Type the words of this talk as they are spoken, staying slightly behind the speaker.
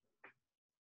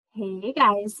Hey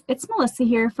guys, it's Melissa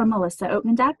here from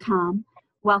melissaoatman.com.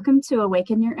 Welcome to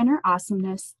Awaken Your Inner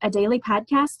Awesomeness, a daily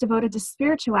podcast devoted to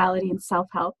spirituality and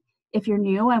self-help. If you're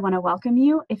new, I want to welcome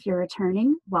you. If you're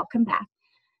returning, welcome back.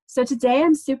 So today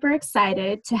I'm super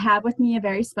excited to have with me a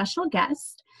very special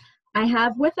guest. I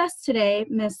have with us today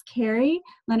Miss Carrie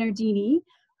Leonardini,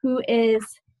 who is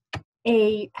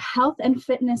a health and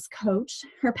fitness coach.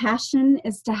 Her passion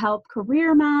is to help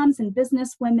career moms and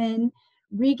business women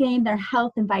regain their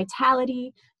health and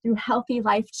vitality through healthy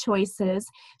life choices.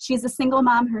 She's a single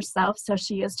mom herself, so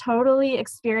she is totally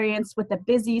experienced with the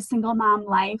busy single mom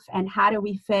life and how do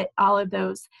we fit all of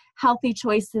those healthy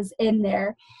choices in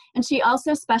there. And she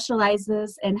also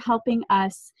specializes in helping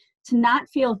us to not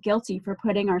feel guilty for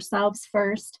putting ourselves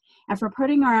first and for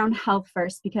putting our own health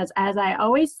first, because as I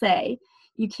always say,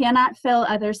 you cannot fill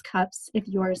others' cups if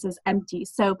yours is empty.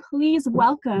 So please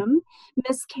welcome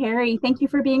Miss Carrie. Thank you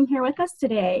for being here with us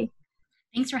today.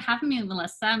 Thanks for having me,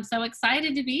 Melissa. I'm so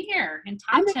excited to be here and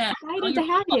talk I'm to excited to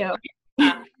have you.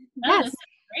 Yes. This is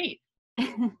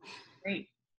great. Great.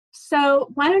 So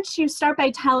why don't you start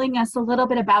by telling us a little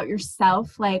bit about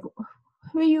yourself, like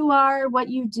who you are, what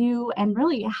you do, and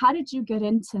really how did you get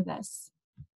into this?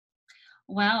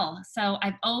 Well, so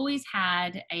I've always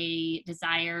had a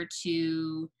desire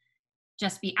to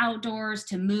just be outdoors,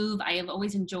 to move. I have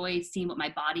always enjoyed seeing what my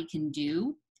body can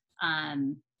do. I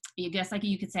guess like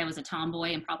you could say I was a tomboy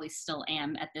and probably still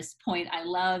am at this point. I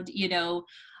loved,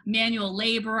 manual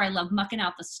labor. I loved mucking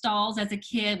out the stalls as a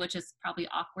kid, which is probably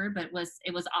awkward, but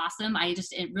it was awesome.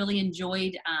 It really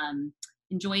enjoyed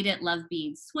it, loved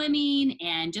being swimming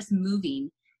and just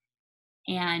moving.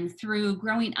 And through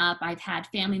growing up, I've had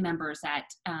family members that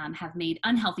have made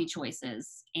unhealthy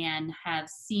choices and have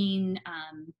seen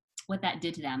what that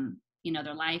did to them.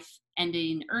 Their life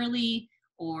ending early,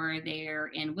 or they're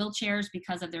in wheelchairs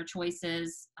because of their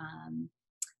choices.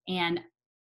 And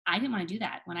I didn't want to do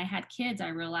that. When I had kids, I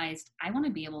realized I want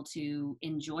to be able to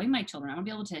enjoy my children. I want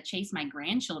to be able to chase my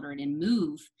grandchildren and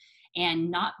move and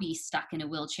not be stuck in a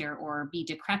wheelchair or be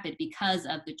decrepit because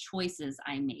of the choices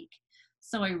I make.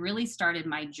 So I really started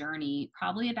my journey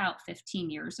probably about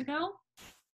 15 years ago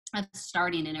of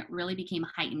starting, and it really became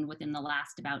heightened within the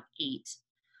last about 8.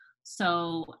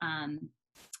 So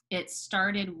it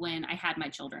started when I had my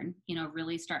children,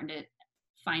 really starting to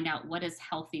find out what does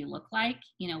healthy look like?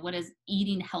 What does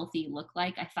eating healthy look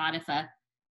like? I thought if a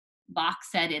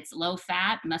box said it's low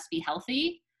fat, must be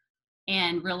healthy,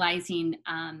 and realizing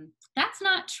that's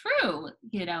not true,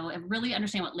 and really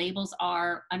understand what labels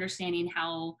are, understanding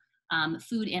how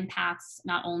food impacts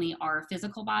not only our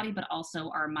physical body, but also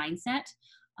our mindset,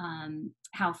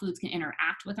 how foods can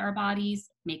interact with our bodies,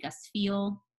 make us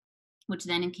feel, which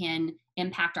then can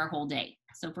impact our whole day.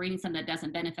 So if we're eating something that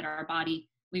doesn't benefit our body,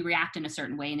 we react in a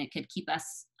certain way, and it could keep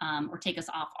us or take us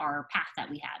off our path that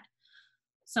we had.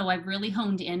 So I've really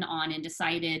honed in on and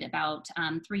decided about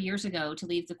 3 years ago to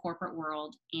leave the corporate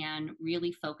world and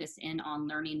really focus in on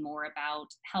learning more about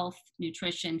health,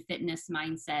 nutrition, fitness,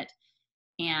 mindset,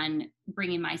 and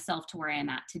bringing myself to where I am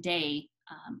at today.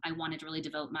 I wanted to really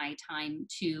devote my time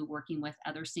to working with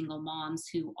other single moms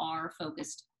who are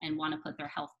focused and want to put their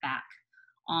health back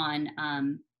on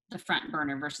the front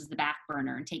burner versus the back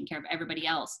burner, and taking care of everybody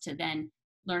else, to then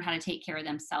learn how to take care of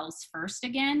themselves first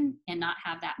again and not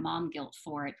have that mom guilt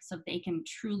for it, so they can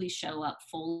truly show up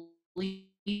fully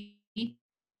to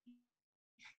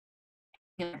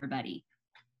everybody.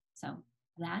 So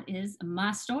that is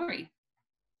my story.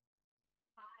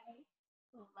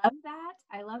 Love that.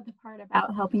 I love the part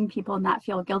about helping people not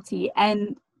feel guilty.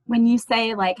 And when you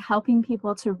say like helping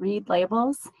people to read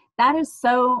labels, that is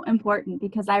so important,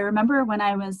 because I remember when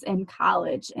I was in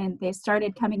college and they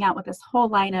started coming out with this whole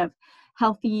line of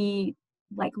healthy,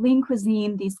 like lean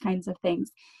cuisine, these kinds of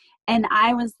things. And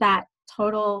I was that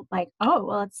total like, oh,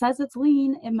 well, it says it's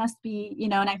lean, it must be,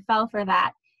 and I fell for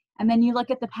that. And then you look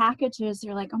at the packages,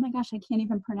 you're like, oh my gosh, I can't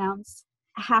even pronounce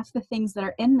half the things that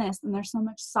are in this, and there's so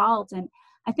much salt. And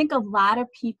I think a lot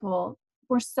of people,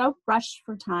 we're so rushed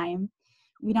for time.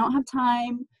 We don't have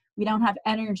time. We don't have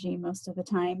energy most of the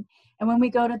time. And when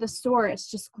we go to the store, it's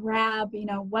just grab,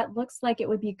 what looks like it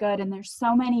would be good. And there's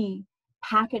so many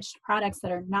packaged products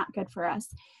that are not good for us.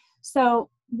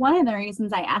 So one of the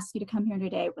reasons I asked you to come here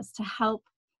today was to help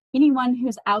anyone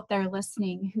who's out there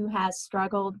listening who has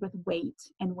struggled with weight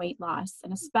and weight loss,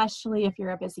 and especially if you're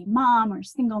a busy mom or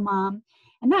single mom,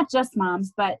 and not just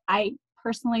moms, but I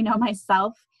personally know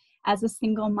myself as a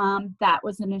single mom, that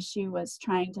was an issue, was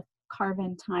trying to carve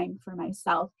in time for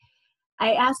myself.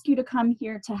 I asked you to come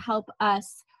here to help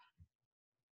us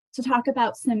to talk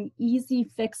about some easy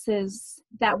fixes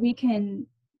that we can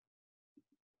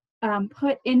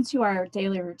put into our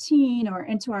daily routine or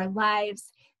into our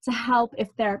lives to help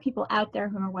if there are people out there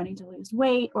who are wanting to lose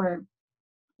weight or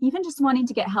even just wanting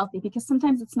to get healthy, because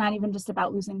sometimes it's not even just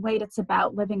about losing weight, it's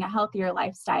about living a healthier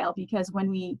lifestyle, because when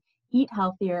we eat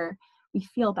healthier, we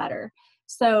feel better.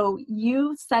 So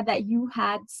you said that you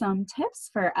had some tips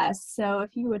for us. So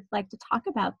if you would like to talk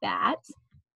about that.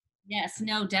 Yes,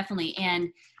 no, definitely. And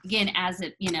again, as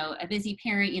a busy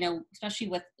parent,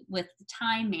 especially with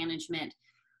time management,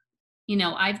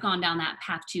 I've gone down that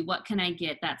path to what can I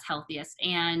get that's healthiest.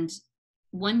 And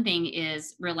one thing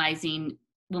is realizing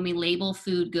when we label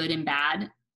food good and bad,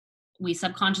 we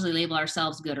subconsciously label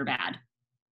ourselves good or bad.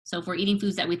 So if we're eating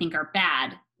foods that we think are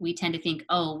bad, we tend to think,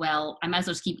 oh, well, I might as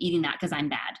well just keep eating that because I'm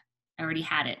bad. I already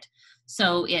had it.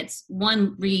 So it's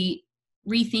one,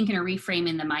 rethinking or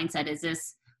reframing the mindset. Is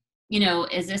this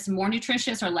more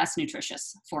nutritious or less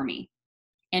nutritious for me?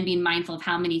 And being mindful of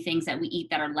how many things that we eat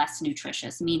that are less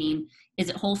nutritious, meaning, is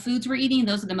it whole foods we're eating?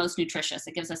 Those are the most nutritious.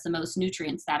 It gives us the most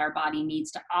nutrients that our body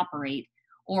needs to operate.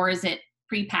 Or is it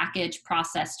prepackaged,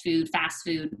 processed food, fast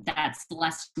food that's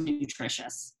less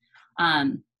nutritious?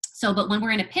 But when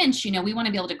we're in a pinch, we want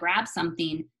to be able to grab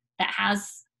something that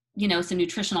has, some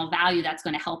nutritional value that's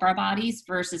going to help our bodies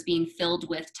versus being filled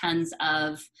with tons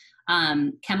of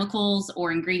chemicals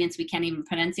or ingredients we can't even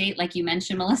pronunciate. Like you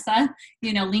mentioned, Melissa,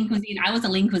 lean cuisine. I was a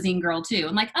lean cuisine girl too.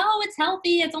 I'm like, oh, it's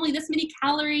healthy. It's only this many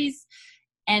calories.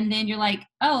 And then you're like,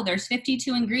 oh, there's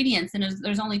 52 ingredients and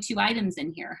there's only 2 items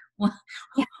in here. What?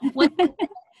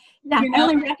 Yeah, I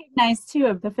only recognize 2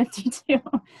 of the 52.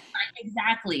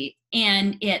 Exactly.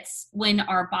 And it's when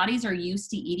our bodies are used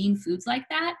to eating foods like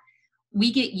that,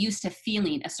 we get used to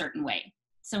feeling a certain way.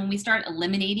 So when we start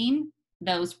eliminating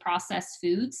those processed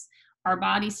foods, our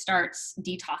body starts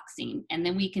detoxing, and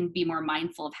then we can be more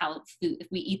mindful of how food, if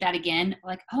we eat that again,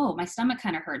 like, oh, my stomach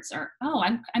kind of hurts, or, oh,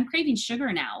 I'm craving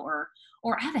sugar now, or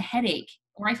I have a headache,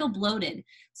 or I feel bloated.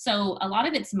 So a lot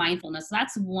of it's mindfulness. So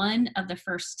that's one of the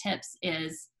first tips,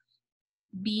 is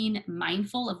being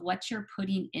mindful of what you're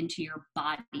putting into your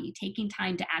body, taking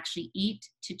time to actually eat,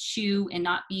 to chew, and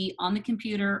not be on the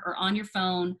computer or on your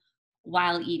phone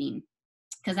while eating,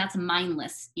 because that's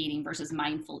mindless eating versus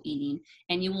mindful eating.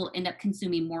 And you will end up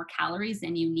consuming more calories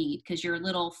than you need because your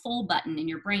little full button in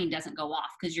your brain doesn't go off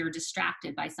because you're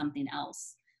distracted by something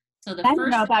else. So I don't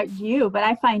know about you, but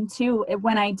I find too,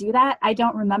 when I do that, I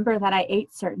don't remember that I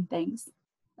ate certain things.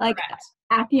 Like, correct.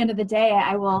 At the end of the day,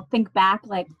 I will think back,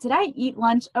 like, did I eat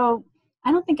lunch? Oh,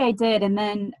 I don't think I did. And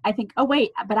then I think, oh,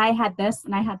 wait, but I had this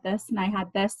and I had this and I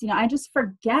had this. I just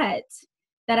forget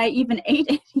that I even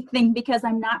ate anything because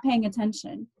I'm not paying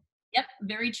attention. Yep,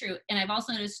 very true. And I've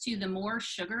also noticed too, the more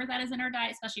sugar that is in our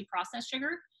diet, especially processed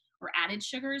sugar or added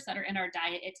sugars that are in our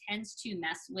diet, it tends to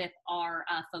mess with our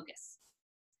focus.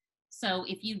 So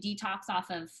if you detox off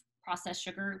of processed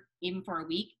sugar, even for a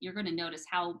week, you're going to notice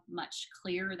how much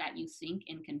clearer that you think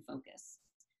and can focus.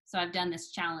 So I've done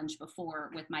this challenge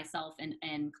before with myself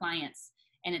and clients,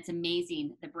 and it's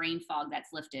amazing the brain fog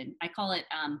that's lifted. I call it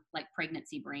like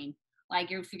pregnancy brain. Like,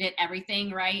 you forget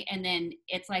everything, right? And then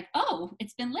it's like, oh,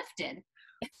 it's been lifted.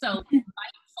 So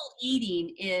mindful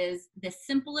eating is the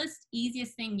simplest,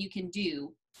 easiest thing you can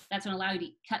do. That's going to allow you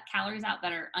to cut calories out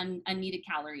that are unneeded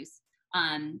calories.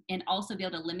 And also be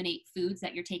able to eliminate foods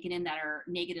that you're taking in that are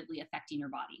negatively affecting your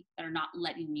body, that are not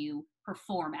letting you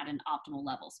perform at an optimal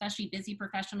level, especially busy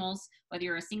professionals, whether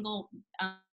you're a single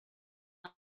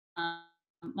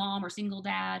mom or single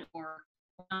dad or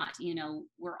not,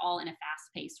 we're all in a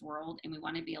fast-paced world, and we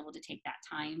want to be able to take that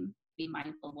time, be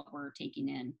mindful of what we're taking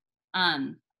in.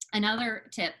 Another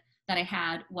tip that I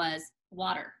had was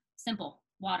water. Simple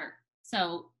water.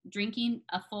 So drinking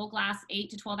a full glass,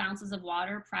 8 to 12 ounces of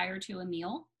water prior to a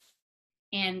meal.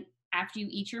 And after you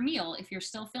eat your meal, if you're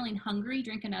still feeling hungry,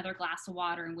 drink another glass of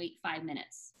water and wait 5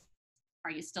 minutes.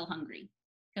 Are you still hungry?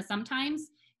 Because sometimes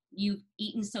you've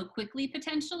eaten so quickly,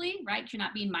 potentially, right? You're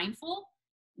not being mindful,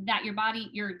 that your body,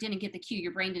 didn't get the cue,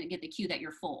 your brain didn't get the cue that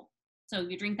you're full. So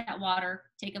you drink that water,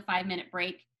 take a 5-minute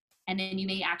break, and then you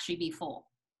may actually be full.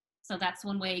 So that's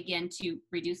one way, again, to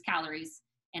reduce calories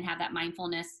and have that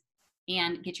mindfulness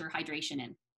and get your hydration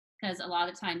in. Because a lot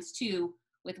of times too,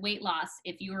 with weight loss,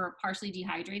 if you're partially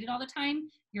dehydrated all the time,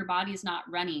 your body is not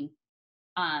running.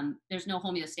 There's no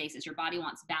homeostasis. Your body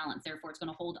wants balance. Therefore, it's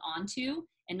going to hold on to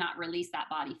and not release that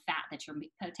body fat that you're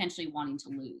potentially wanting to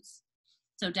lose.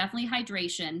 So definitely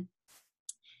hydration.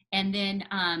 And then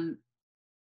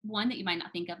one that you might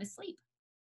not think of is sleep.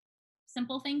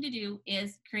 Simple thing to do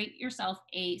is create yourself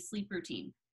a sleep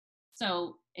routine.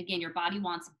 So again, your body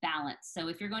wants balance. So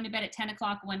if you're going to bed at 10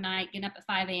 o'clock one night, getting up at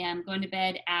 5 a.m., going to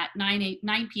bed at 9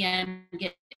 p.m.,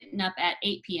 getting up at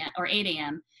 8 p.m. or 8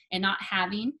 a.m., and not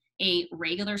having a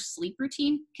regular sleep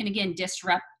routine can, again,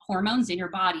 disrupt hormones in your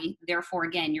body. Therefore,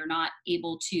 again, you're not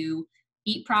able to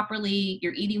eat properly,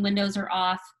 your eating windows are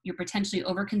off, you're potentially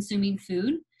over consuming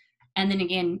food. And then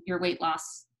again, your weight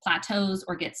loss plateaus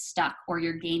or gets stuck, or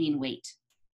you're gaining weight.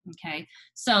 Okay.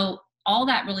 So all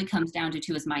that really comes down to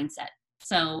too is mindset.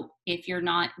 So if you're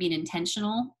not being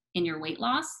intentional in your weight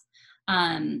loss,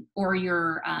 or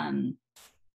your,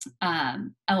 other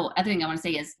thing I want to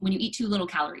say is when you eat too little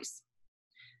calories.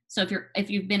 So if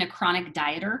you've been a chronic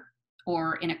dieter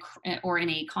or in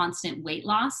a constant weight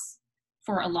loss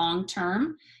for a long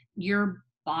term, your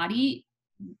body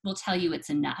will tell you it's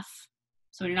enough.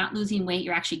 So when you're not losing weight,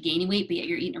 you're actually gaining weight, but yet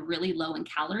you're eating really low in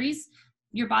calories.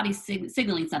 Your body's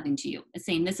signaling something to you. It's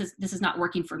saying, this is not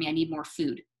working for me. I need more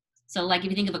food. So like if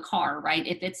you think of a car, right?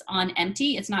 If it's on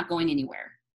empty, it's not going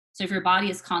anywhere. So if your body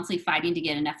is constantly fighting to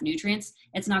get enough nutrients,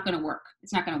 it's not going to work.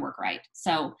 It's not going to work right.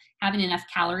 So having enough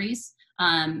calories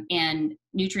and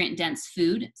nutrient dense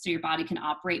food so your body can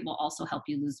operate will also help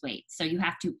you lose weight. So you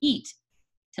have to eat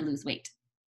to lose weight.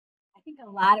 I think a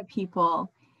lot of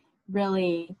people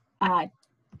really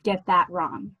get that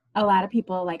wrong. A lot of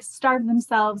people like starve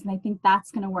themselves and they think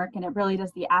that's going to work, and it really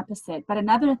does the opposite. But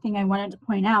another thing I wanted to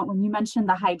point out, when you mentioned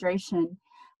the hydration,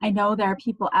 I know there are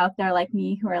people out there like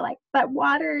me who are like, but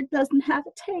water doesn't have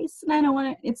a taste and I don't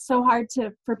want to, it's so hard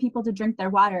for people to drink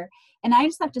their water. And I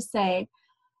just have to say,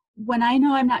 when I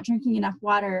know I'm not drinking enough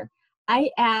water, I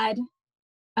add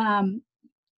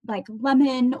like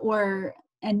lemon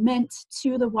and mint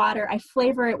to the water. I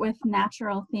flavor it with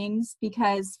natural things,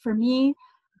 because for me,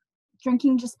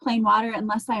 drinking just plain water,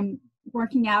 unless I'm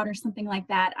working out or something like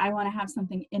that, I want to have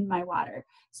something in my water.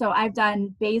 So I've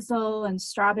done basil and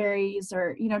strawberries,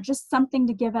 or, just something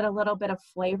to give it a little bit of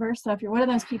flavor. So if you're one of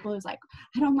those people who's like,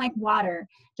 I don't like water,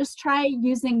 just try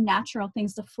using natural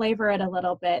things to flavor it a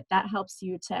little bit. That helps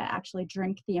you to actually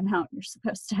drink the amount you're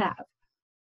supposed to have.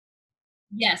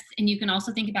 Yes. And you can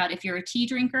also think about if you're a tea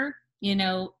drinker,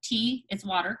 tea, it's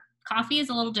water. Coffee is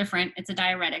a little different. It's a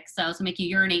diuretic. So it's make you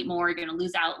urinate more. You're going to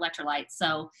lose out electrolytes.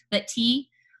 So, but tea,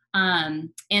 and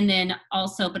then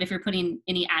also, but if you're putting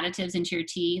any additives into your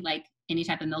tea, like any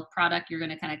type of milk product, you're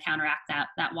going to kind of counteract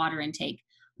that water intake.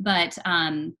 But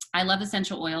I love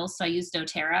essential oils. So I use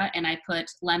doTERRA, and I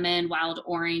put lemon, wild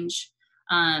orange,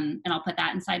 and I'll put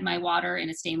that inside my water in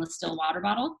a stainless steel water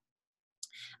bottle.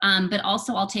 But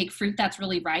also I'll take fruit that's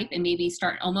really ripe and maybe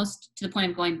start almost to the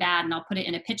point of going bad, and I'll put it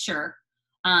in a pitcher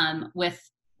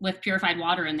with purified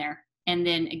water in there, and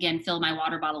then again fill my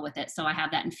water bottle with it, so I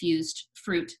have that infused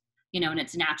fruit, and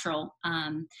it's natural.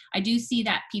 I do see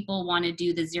that people want to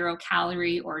do the 0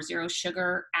 calorie or 0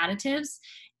 sugar additives,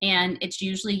 and it's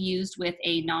usually used with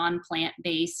a non-plant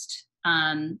based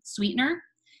sweetener.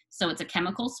 So it's a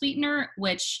chemical sweetener,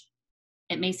 which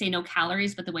it may say no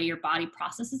calories, but the way your body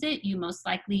processes it, you most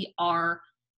likely are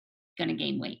going to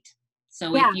gain weight.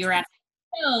 So if you're at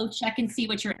check and see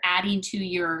what you're adding to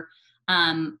your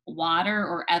water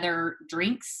or other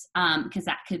drinks, because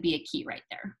that could be a key right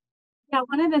there. Yeah,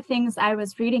 one of the things I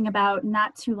was reading about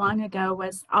not too long ago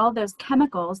was all those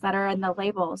chemicals that are in the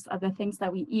labels of the things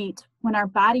that we eat. When our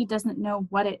body doesn't know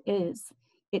what it is,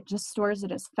 it just stores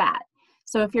it as fat.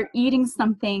 So if you're eating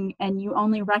something and you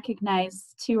only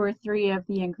recognize 2 or 3 of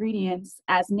the ingredients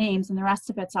as names and the rest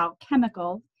of it's all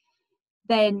chemical,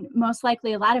 then most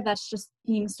likely a lot of that's just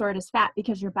being stored as fat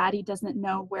because your body doesn't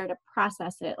know where to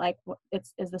process it. Like,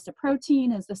 is this a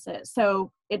protein?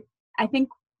 I think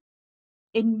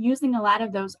in using a lot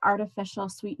of those artificial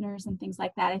sweeteners and things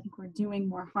like that, I think we're doing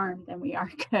more harm than we are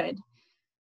good.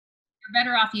 You're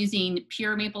better off using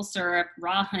pure maple syrup,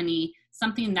 raw honey,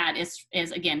 something that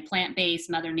is again, plant-based,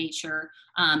 Mother Nature,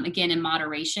 again, in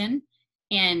moderation.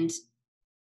 And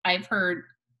I've heard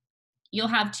you'll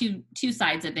have two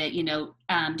sides of it,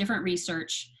 different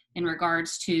research in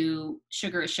regards to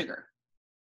sugar is sugar.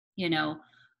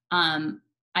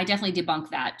 I definitely debunk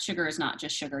that. Sugar is not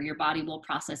just sugar. Your body will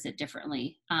process it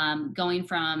differently. Going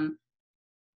from,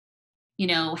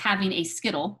 having a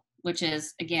Skittle, which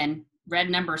is, again, red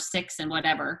number 6 and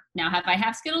whatever. Now, have I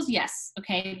have Skittles? Yes.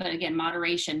 Okay. But again,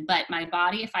 moderation. But my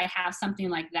body, if I have something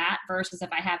like that versus if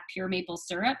I have pure maple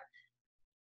syrup,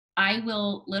 I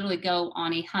will literally go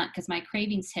on a hunt because my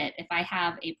cravings hit. If I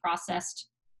have a processed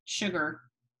sugar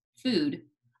food,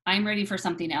 I'm ready for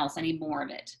something else. I need more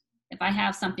of it. If I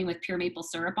have something with pure maple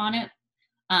syrup on it,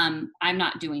 I'm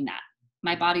not doing that.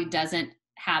 My body doesn't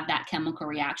have that chemical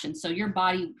reaction. So your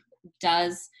body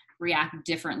does react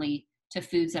differently to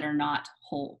foods that are not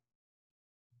whole.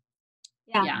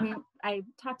 Yeah. I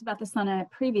talked about this on a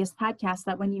previous podcast,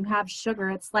 that when you have sugar,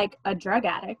 it's like a drug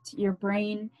addict. Your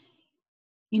brain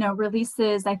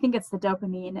releases, I think it's the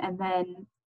dopamine, and then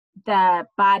the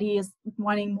body is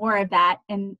wanting more of that.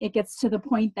 And it gets to the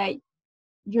point that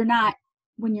you're not,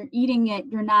 when you're eating it,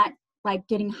 you're not like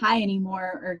getting high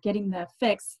anymore or getting the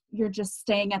fix. You're just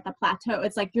staying at the plateau.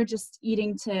 It's like you're just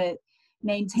eating to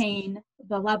maintain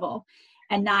the level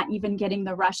and not even getting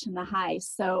the rush and the high.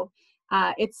 So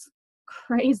it's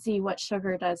crazy what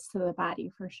sugar does to the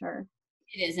body, for sure.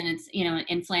 It is, and it's,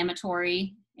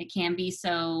 inflammatory. It can be.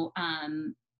 So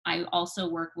I also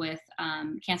work with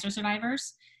cancer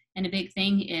survivors, and a big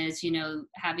thing is,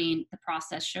 having the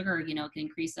processed sugar, can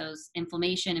increase those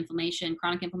inflammation,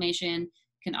 chronic inflammation,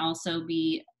 can also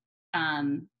be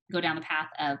go down the path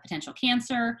of potential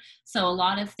cancer. So a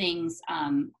lot of things,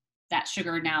 that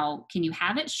sugar now, can you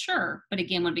have it? Sure. But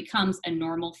again, when it becomes a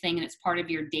normal thing and it's part of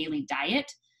your daily diet,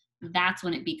 that's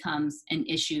when it becomes an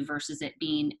issue versus it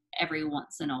being every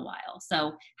once in a while.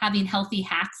 So having healthy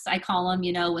hacks, I call them,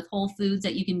 with whole foods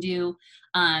that you can do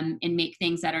and make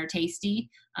things that are tasty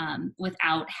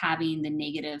without having the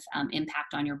negative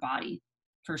impact on your body,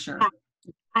 for sure.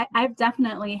 I've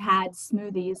definitely had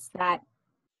smoothies that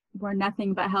were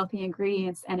nothing but healthy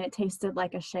ingredients, and it tasted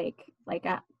like a shake, like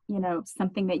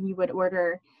something that you would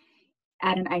order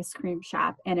at an ice cream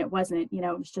shop, and it wasn't.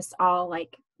 It was just all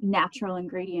like natural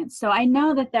ingredients. So I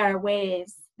know that there are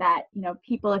ways that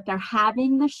people, if they're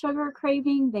having the sugar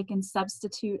craving, they can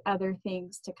substitute other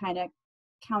things to kind of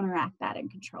counteract that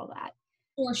and control that.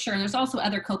 For sure. There's also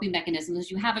other coping mechanisms.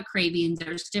 As you have a craving,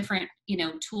 there's different,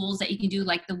 tools that you can do,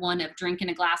 like the one of drinking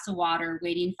a glass of water,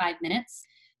 waiting 5 minutes,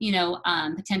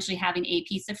 potentially having a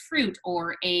piece of fruit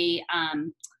or a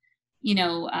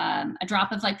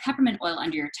drop of like peppermint oil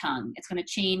under your tongue. It's going to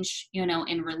change,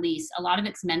 and release. A lot of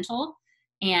it's mental,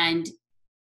 and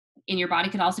in your body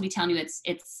could also be telling you it's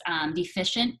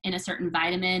deficient in a certain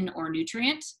vitamin or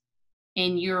nutrient,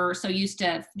 and you're so used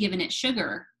to giving it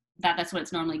sugar that's what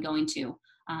it's normally going to.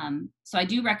 So I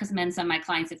do recommend some of my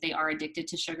clients, if they are addicted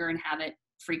to sugar and have it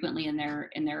frequently in their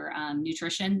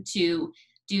nutrition, to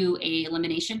do a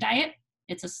elimination diet.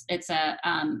 It's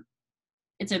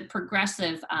a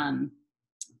progressive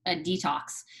a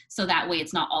detox. So that way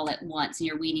it's not all at once and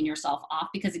you're weaning yourself off,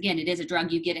 because again, it is a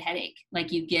drug. You get a headache,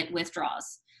 like you get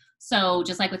withdrawals. So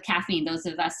just like with caffeine, those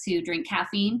of us who drink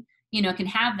caffeine, can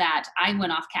have that. I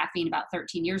went off caffeine about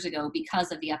 13 years ago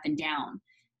because of the up and down.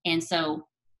 And so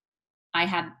I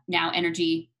have now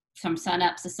energy from sun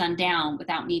up to sun down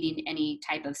without needing any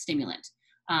type of stimulant.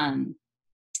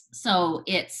 So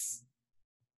it's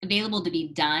available to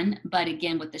be done. But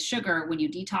again, with the sugar, when you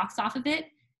detox off of it,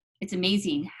 it's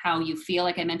amazing how you feel,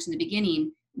 like I mentioned in the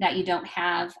beginning, that you don't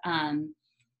have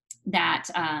that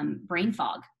brain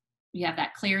fog. You have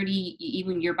that clarity.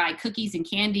 Even you're buy cookies and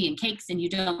candy and cakes and you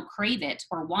don't crave it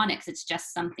or want it because it's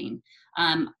just something.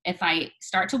 If I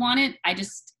start to want it, I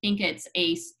just think it's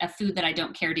a food that I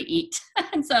don't care to eat.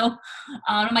 And so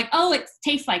I'm like, oh, it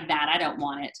tastes like that. I don't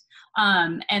want it.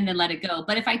 And then let it go.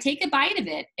 But if I take a bite of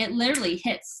it, it literally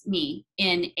hits me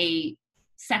in a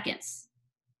seconds.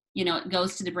 It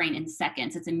goes to the brain in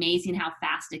seconds. It's amazing how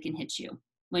fast it can hit you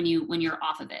when you're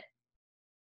off of it.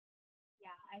 Yeah,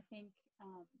 I think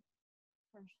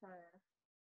for sure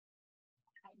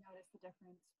I notice the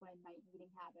difference when my eating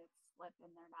habits slip and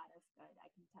they're not as good.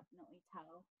 I can definitely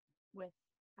tell with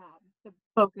the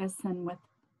focus and with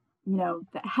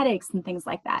the headaches and things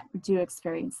like that. I do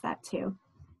experience that too.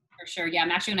 For sure. Yeah,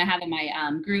 I'm actually going to have in my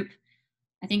group,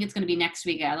 I think it's going to be next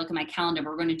week. I look at my calendar.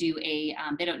 We're going to do they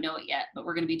don't know it yet, but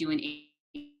we're going to be doing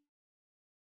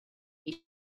a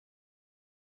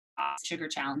sugar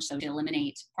challenge. So to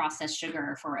eliminate processed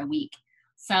sugar for a week.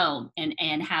 So,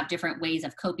 and have different ways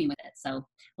of coping with it. So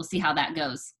we'll see how that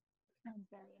goes. Sounds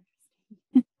very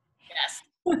interesting. Yes.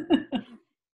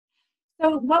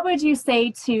 So what would you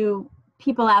say to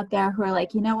people out there who are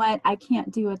like, you know what, I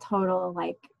can't do a total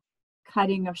like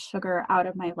cutting of sugar out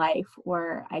of my life,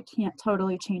 or I can't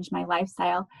totally change my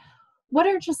lifestyle? What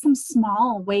are just some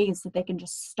small ways that they can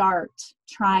just start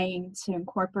trying to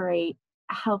incorporate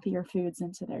healthier foods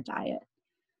into their diet?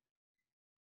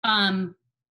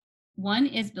 One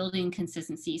is building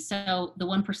consistency. So the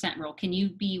 1% rule, can you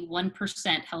be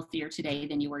 1% healthier today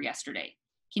than you were yesterday?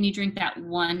 Can you drink that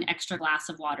one extra glass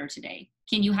of water today?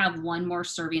 Can you have one more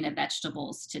serving of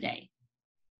vegetables today?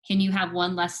 Can you have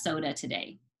one less soda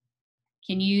today?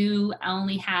 Can you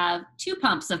only have 2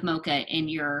 pumps of mocha in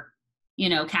your,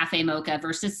 cafe mocha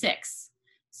versus 6?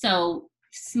 So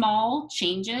small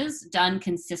changes done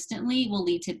consistently will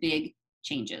lead to big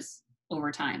changes over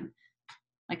time.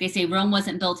 Like they say, Rome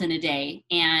wasn't built in a day.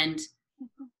 And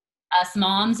Us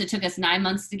moms, it took us 9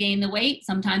 months to gain the weight.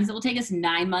 Sometimes it will take us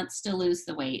 9 months to lose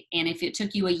the weight. And if it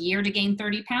took you a year to gain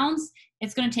 30 pounds,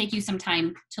 it's going to take you some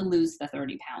time to lose the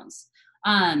 30 pounds.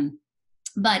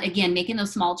 But again, making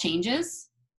those small changes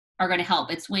are going to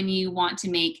help. It's when you want to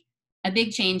make a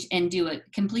big change and do a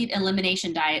complete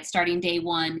elimination diet starting day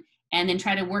one, and then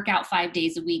try to work out 5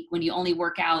 days a week when you only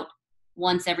work out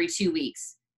once every 2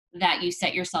 weeks, that you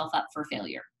set yourself up for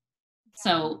failure.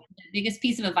 So the biggest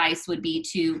piece of advice would be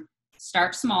to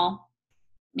start small,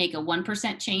 make a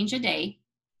 1% change a day,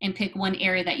 and pick one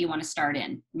area that you want to start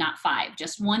in, not 5,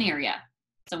 just one area.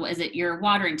 So is it your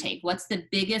water intake? What's the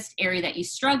biggest area that you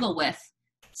struggle with?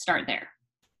 Start there.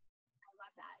 I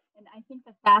love that. And I think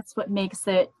that that's what makes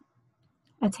it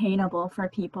attainable for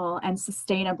people and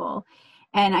sustainable.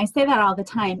 And I say that all the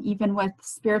time, even with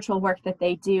spiritual work that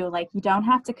they do, like you don't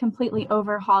have to completely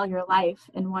overhaul your life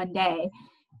in one day.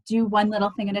 Do one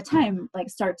little thing at a time, like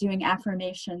start doing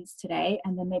affirmations today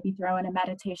and then maybe throw in a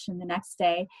meditation the next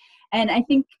day. And I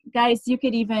think, guys, you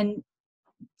could even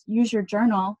use your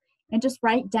journal and just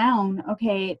write down,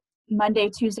 okay, Monday,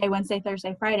 Tuesday, Wednesday,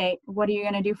 Thursday, Friday, what are you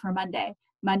going to do for Monday?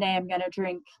 Monday, I'm going to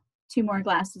drink 2 more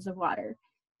glasses of water.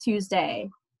 Tuesday,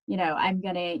 I'm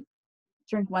going to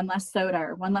drink 1 less soda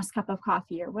or 1 less cup of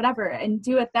coffee or whatever, and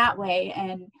do it that way.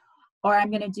 Or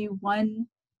I'm going to do 1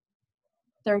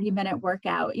 30-minute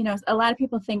workout. A lot of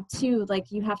people think too,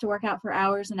 like you have to work out for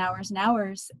hours and hours and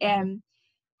hours. And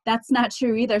that's not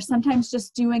true either. Sometimes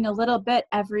just doing a little bit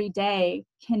every day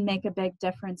can make a big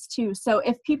difference too. So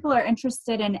if people are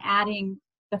interested in adding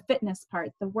the fitness part,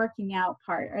 the working out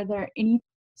part, are there any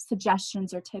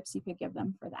suggestions or tips you could give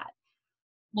them for that?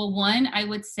 Well, one I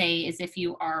would say is if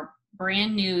you are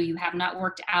brand new, you have not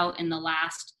worked out in the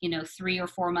last, 3 or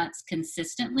 4 months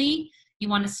consistently, you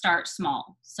want to start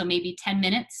small. So maybe 10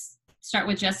 minutes, start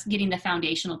with just getting the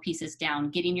foundational pieces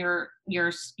down, getting your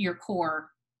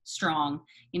core strong,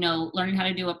 learning how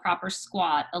to do a proper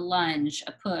squat, a lunge,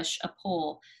 a push, a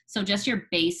pull. So just your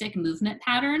basic movement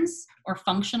patterns or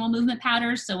functional movement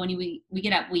patterns. So when we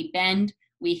get up, we bend,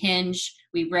 we hinge,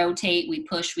 we rotate, we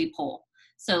push, we pull.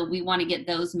 So we want to get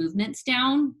those movements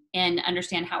down and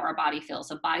understand how our body feels.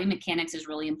 So body mechanics is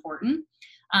really important.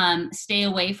 Stay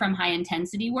away from high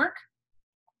intensity work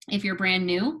if you're brand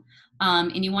new.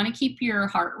 And you want to keep your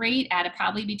heart rate at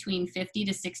probably between 50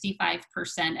 to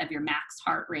 65% of your max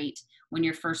heart rate when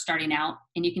you're first starting out.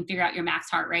 And you can figure out your max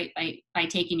heart rate by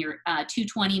taking your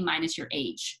 220 minus your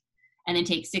age, and then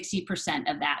take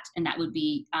 60% of that. And that would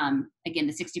be, again,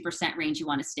 the 60% range you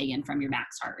want to stay in from your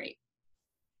max heart rate.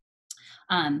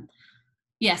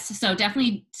 Yes, so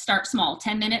definitely start small,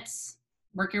 10 minutes,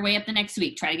 work your way up the next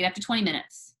week, try to get up to 20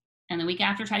 minutes. And the week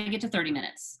after, try to get to 30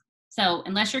 minutes. So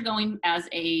unless you're going as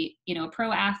a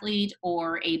pro athlete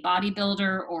or a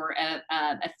bodybuilder or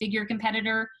a figure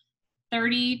competitor,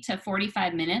 30 to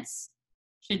 45 minutes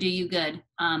should do you good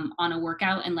on a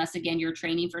workout, unless, again, you're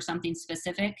training for something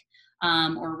specific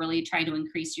or really trying to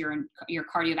increase your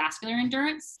cardiovascular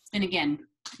endurance. Then again,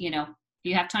 if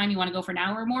you have time, you want to go for an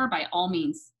hour or more, by all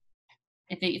means.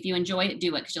 If you enjoy it,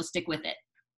 do it, because you'll stick with it.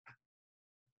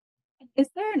 Is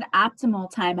there an optimal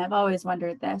time? I've always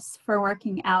wondered this for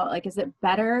working out. Like, is it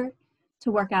better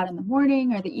to work out in the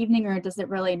morning or the evening, or does it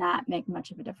really not make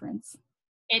much of a difference?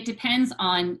 It depends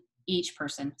on each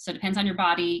person. So it depends on your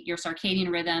body, your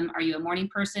circadian rhythm. Are you a morning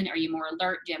person? Are you more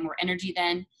alert? Do you have more energy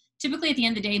then? Typically at the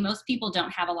end of the day, most people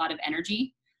don't have a lot of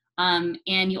energy. And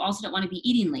you also don't want to be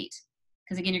eating late,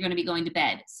 because again, you're going to be going to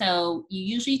bed. So you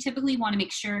usually typically want to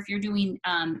make sure, if you're doing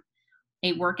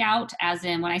a workout, as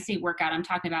in when I say workout, I'm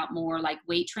talking about more like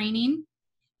weight training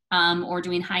or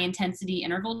doing high intensity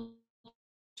interval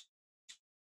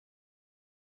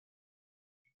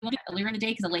earlier in the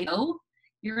day, because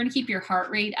you're going to keep your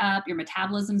heart rate up, your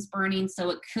metabolism's burning,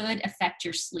 so it could affect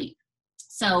your sleep.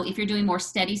 So if you're doing more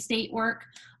steady state work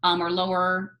or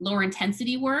lower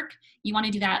intensity work, you want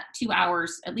to do that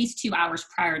at least 2 hours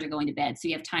prior to going to bed, so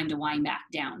you have time to wind back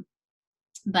down.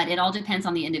 But it all depends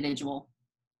on the individual.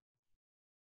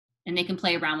 And they can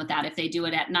play around with that. If they do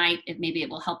it at night, maybe it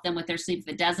will help them with their sleep. If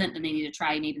it doesn't, then they need to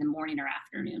try maybe the morning or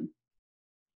afternoon.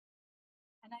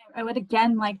 And I would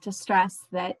again like to stress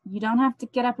that you don't have to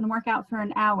get up and work out for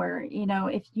an hour.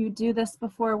 If you do this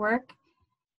before work,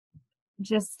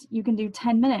 you can do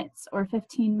 10 minutes or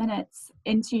 15 minutes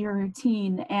into your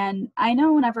routine. And I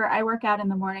know whenever I work out in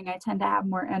the morning, I tend to have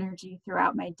more energy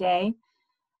throughout my day.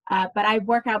 But I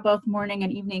work out both morning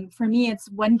and evening. For me,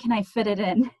 it's when can I fit it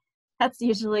in? That's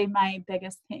usually my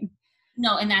biggest thing.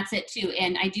 No, and that's it too.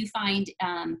 And I do find,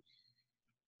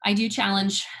 I do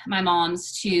challenge my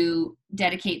moms to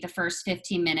dedicate the first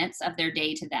 15 minutes of their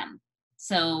day to them.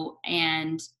 So,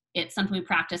 and it's something we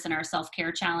practice in our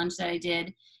self-care challenge that I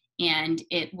did. And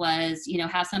it was,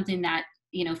 have something that,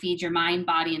 feeds your mind,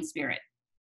 body, and spirit.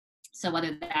 So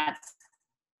whether that's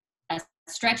a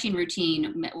stretching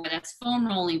routine, whether that's foam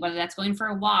rolling, whether that's going for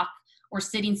a walk or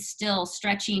sitting still,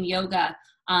 stretching, yoga,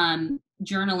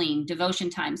 journaling, devotion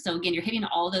time. So again, you're hitting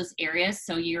all those areas.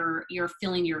 So you're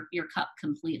filling your cup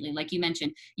completely. Like you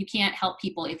mentioned, you can't help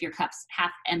people if your cup's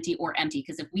half empty or empty,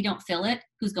 because if we don't fill it,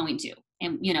 who's going to?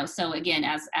 And, so again,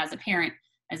 as a parent,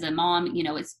 as a mom,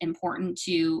 it's important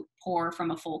to pour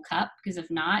from a full cup, because if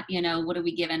not, what are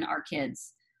we giving our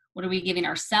kids? What are we giving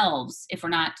ourselves if we're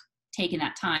not taking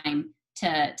that time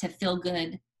to feel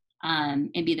good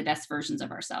and be the best versions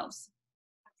of ourselves?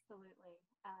 Absolutely.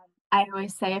 I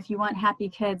always say, if you want happy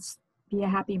kids, be a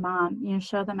happy mom.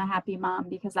 Show them a happy mom,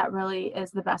 because that really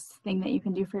is the best thing that you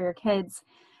can do for your kids.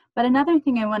 But another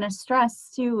thing I want to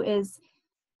stress too is,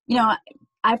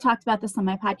 I've talked about this on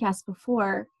my podcast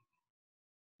before.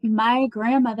 My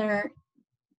grandmother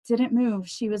didn't move.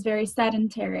 She was very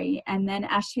sedentary. And then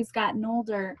as she's gotten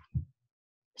older,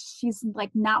 she's like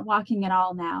not walking at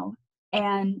all now.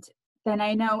 And then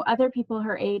I know other people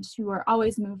her age who are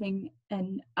always moving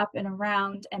and up and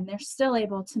around, and they're still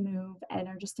able to move and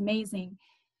are just amazing.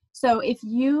 So if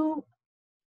you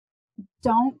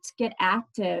don't get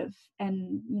active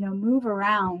and, move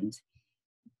around,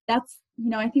 that's,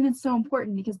 I think that's so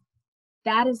important, because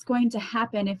that is going to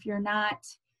happen if you're not.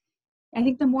 I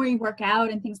think the more you work out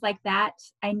and things like that,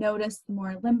 I notice the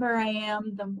more limber I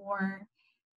am, the more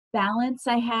balance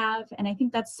I have. And I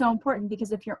think that's so important,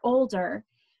 because if you're older,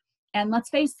 and let's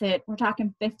face it, we're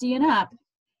talking 50 and up,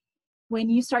 when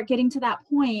you start getting to that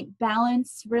point,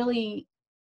 balance really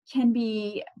can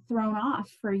be thrown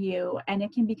off for you, and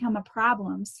it can become a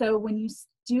problem. So when you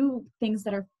do things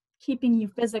that are keeping you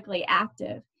physically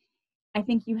active, I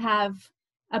think you have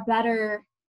a better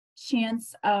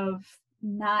chance of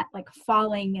not like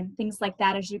falling and things like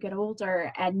that as you get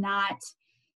older, and not,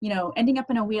 ending up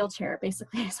in a wheelchair,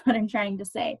 basically, is what I'm trying to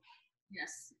say.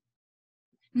 Yes.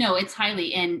 No, it's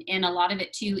highly, and a lot of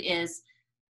it too is,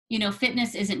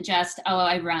 fitness isn't just, oh,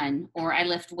 I run or I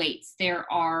lift weights.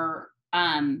 There are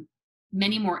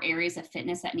many more areas of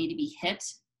fitness that need to be hit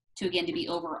to be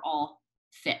overall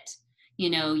fit.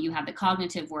 You have the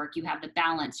cognitive work, you have the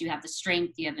balance, you have the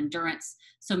strength, you have endurance.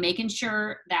 So making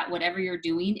sure that whatever you're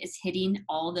doing is hitting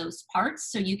all those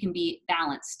parts so you can be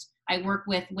balanced. I work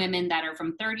with women that are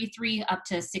from 33 up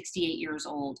to 68 years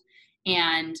old.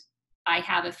 And I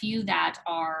have a few that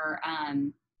are,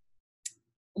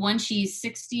 one, she's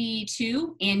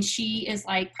 62 and she is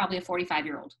like probably a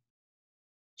 45-year-old.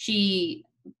 She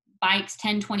bikes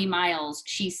 10, 20 miles.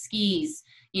 She skis.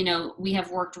 We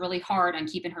have worked really hard on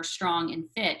keeping her strong and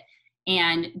fit.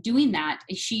 And doing that,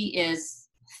 she is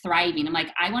thriving. I'm like,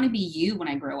 I want to be you when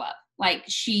I grow up. Like,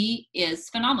 she is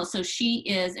phenomenal. So she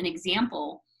is an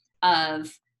example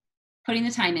of putting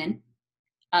the time in,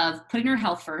 of putting her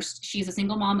health first. She's a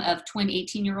single mom of twin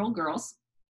 18-year-old girls.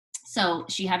 So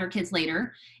she had her kids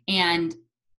later, and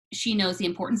she knows the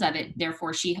importance of it.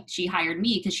 Therefore, she hired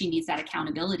me because she needs that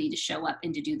accountability to show up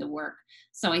and to do the work.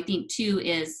 So I think too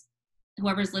is,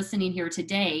 whoever's listening here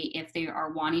today, if they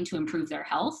are wanting to improve their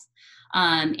health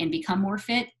and become more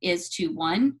fit, is to,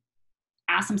 one,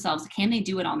 ask themselves, can they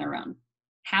do it on their own?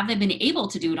 Have they been able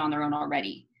to do it on their own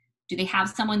already? Do they have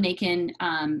someone they can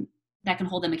that can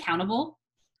hold them accountable?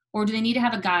 Or do they need to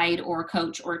have a guide or a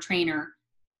coach or a trainer?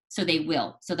 So they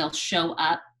will. So they'll show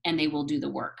up and they will do the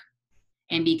work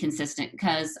and be consistent,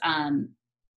 because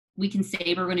we can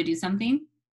say we're going to do something,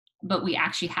 but we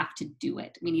actually have to do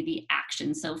it. We need the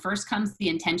action. So first comes the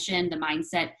intention, the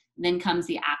mindset, then comes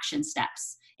the action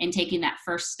steps, and taking that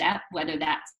first step, whether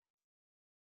that's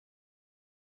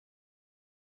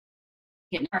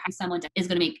getting someone is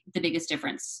going to make the biggest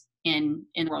difference in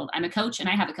the world. I'm a coach and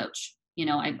I have a coach.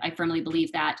 I firmly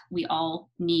believe that we all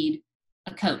need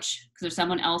a coach, because there's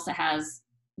someone else that has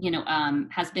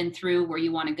been through where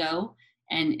you want to go.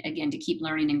 And again, to keep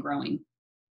learning and growing.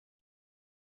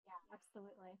 Yeah,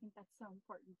 absolutely. I think that's so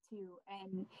important too.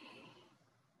 And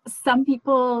some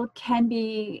people can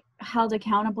be held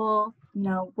accountable,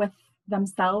 with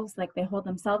themselves, like they hold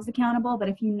themselves accountable. But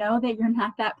if you know that you're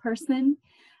not that person,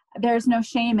 there's no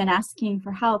shame in asking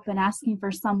for help and asking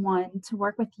for someone to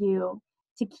work with you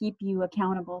to keep you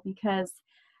accountable. Because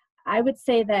I would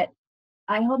say that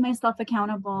I hold myself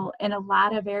accountable in a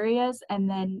lot of areas, and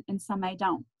then in some I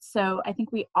don't. So I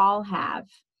think we all have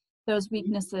those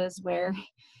weaknesses where,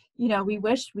 we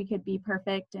wish we could be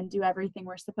perfect and do everything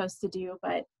we're supposed to do.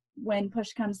 But when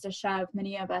push comes to shove,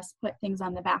 many of us put things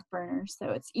on the back burner. So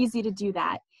it's easy to do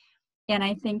that. And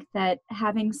I think that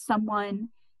having someone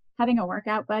having a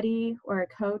workout buddy or a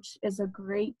coach is a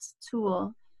great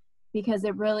tool, because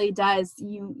it really does,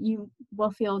 you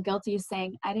will feel guilty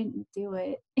saying, I didn't do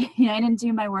it. I didn't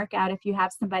do my workout. If you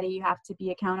have somebody you have to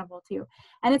be accountable to.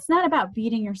 And it's not about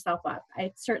beating yourself up.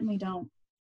 I certainly don't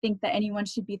think that anyone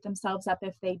should beat themselves up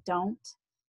if they don't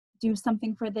do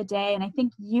something for the day. And I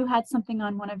think you had something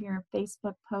on one of your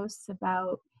Facebook posts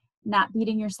about not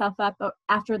beating yourself up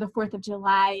after the 4th of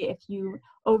July. If you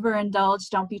overindulge,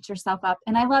 don't beat yourself up.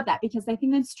 And I love that, because I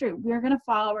think that's true. We're going to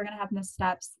fall, we're going to have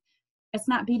missteps. It's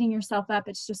not beating yourself up.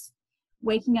 It's just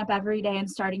waking up every day and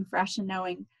starting fresh and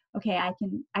knowing, okay, I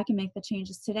can make the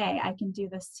changes today. I can do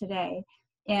this today.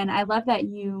 And I love that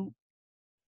you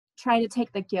try to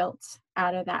take the guilt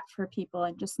out of that for people,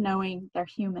 and just knowing they're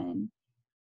human.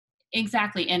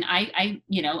 Exactly. And I,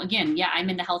 again, yeah, I'm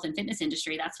in the health and fitness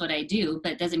industry. That's what I do,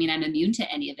 but it doesn't mean I'm immune to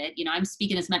any of it. I'm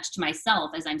speaking as much to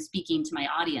myself as I'm speaking to my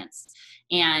audience.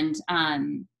 And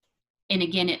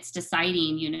again, it's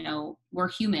deciding, we're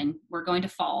human, we're going to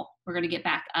fall, we're going to get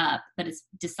back up, but it's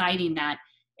deciding that,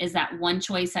 is that one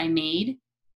choice I made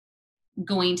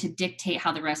going to dictate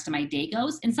how the rest of my day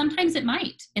goes? And sometimes it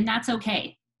might, and that's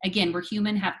okay. Again, we're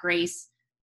human, have grace.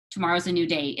 Tomorrow's a new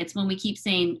day. It's when we keep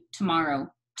saying tomorrow,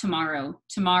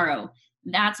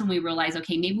 that's when we realize,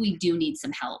 okay, maybe we do need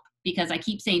some help, because I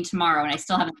keep saying tomorrow and I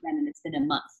still haven't done it. It's been a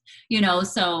month,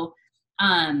 so,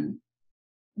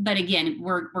 but again,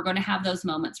 we're going to have those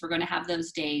moments, we're going to have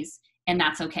those days, and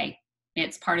that's okay.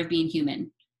 It's part of being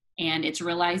human, and it's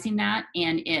realizing that,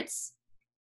 and it's,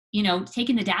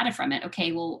 taking the data from it.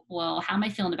 Okay, well, how am I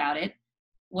feeling about it?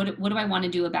 What do I want to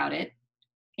do about it?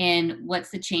 And what's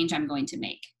the change I'm going to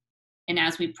make? And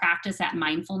as we practice that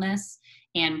mindfulness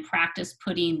and practice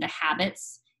putting the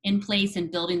habits in place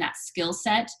and building that skill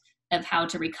set of how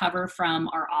to recover from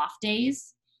our off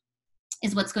days,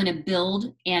 is what's going to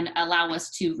build and allow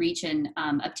us to reach and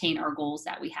obtain our goals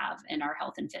that we have in our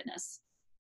health and fitness.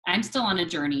 I'm still on a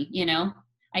journey,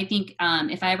 I think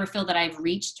if I ever feel that I've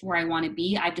reached where I want to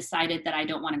be, I've decided that I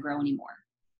don't want to grow anymore.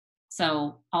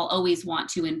 So I'll always want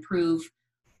to improve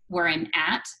where I'm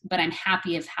at, but I'm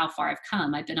happy of how far I've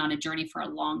come. I've been on a journey for a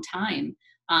long time.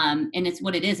 And it's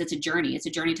what it is. It's a journey. It's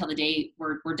a journey till the day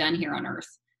we're done here on earth,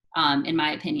 in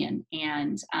my opinion.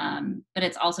 And, but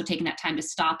it's also taking that time to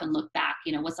stop and look back.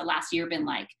 What's the last year been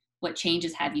like? What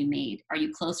changes have you made? Are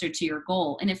you closer to your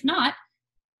goal? And if not,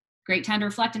 great time to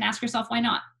reflect and ask yourself, why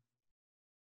not?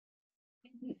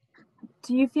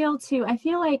 Do you feel too, I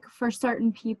feel like for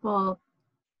certain people,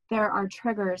 there are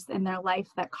triggers in their life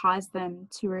that cause them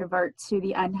to revert to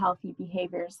the unhealthy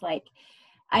behaviors. Like,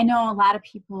 I know a lot of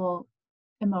people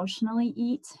emotionally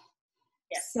eat.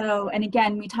 Yes. So, and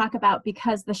again, we talk about,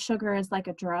 because the sugar is like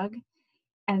a drug.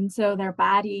 And so their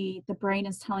body, the brain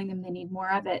is telling them they need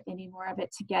more of it. They need more of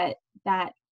it to get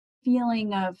that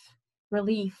feeling of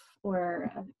relief,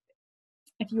 or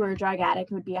if you were a drug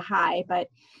addict, it would be a high. But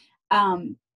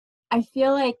I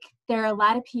feel like there are a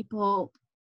lot of people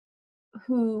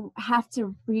who have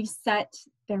to reset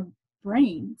their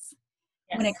brains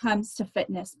when it comes to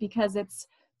fitness, because it's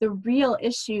the real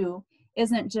issue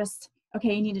isn't just,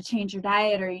 okay, you need to change your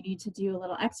diet or you need to do a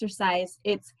little exercise.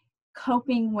 It's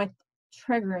coping with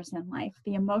triggers in life,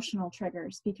 the emotional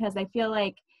triggers. Because I feel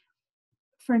like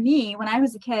for me, when I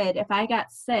was a kid, if I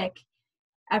got sick,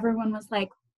 everyone was like,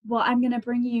 well, I'm going to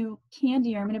bring you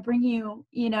candy, or I'm going to bring you,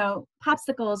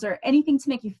 popsicles or anything to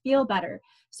make you feel better.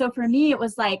 So for me, it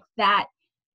was like that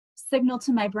signal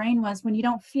to my brain was, when you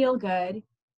don't feel good,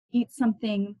 eat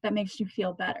something that makes you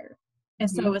feel better. And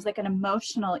so it was like an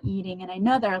emotional eating. And I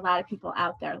know there are a lot of people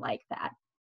out there like that.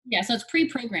 Yeah. So it's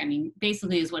pre-programming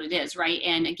basically is what it is. Right.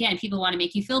 And again, people want to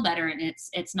make you feel better, and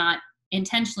it's not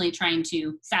intentionally trying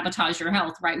to sabotage your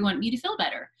health, right? We want you to feel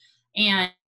better.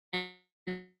 And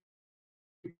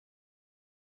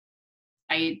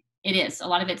it is. A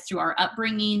lot of it's through our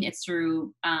upbringing. It's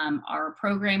through our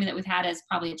programming that we've had as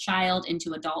probably a child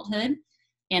into adulthood.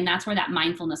 And that's where that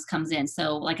mindfulness comes in.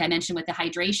 So like I mentioned with the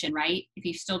hydration, right? If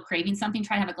you're still craving something,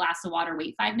 try to have a glass of water,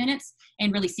 wait 5 minutes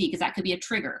and really see, because that could be a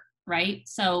trigger, right?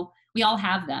 So we all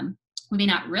have them. We may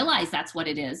not realize that's what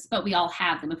it is, but we all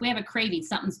have them. If we have a craving,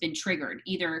 something's been triggered,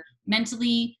 either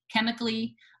mentally,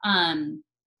 chemically,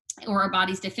 or our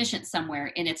body's deficient somewhere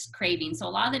in its craving. So a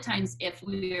lot of the times if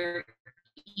we're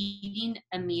eating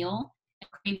a meal,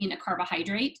 craving a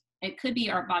carbohydrate, it could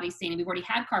be our body saying, we've already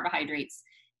had carbohydrates.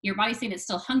 Your body's saying it's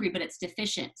still hungry, but it's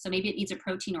deficient. So maybe it needs a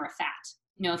protein or a fat.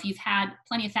 If you've had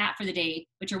plenty of fat for the day,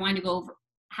 but you're wanting to go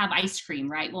have ice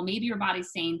cream, right? Well, maybe your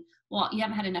body's saying, well, you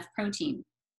haven't had enough protein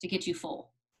to get you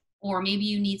full. Or maybe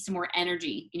you need some more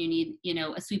energy and you need,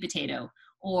 a sweet potato,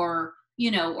 or,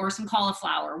 or some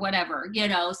cauliflower, whatever,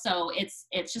 so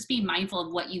it's just being mindful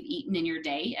of what you've eaten in your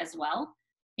day as well.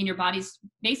 And your body's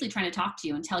basically trying to talk to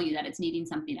you and tell you that it's needing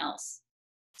something else.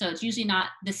 So it's usually not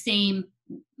the same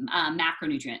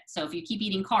macronutrient. So if you keep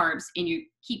eating carbs and you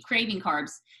keep craving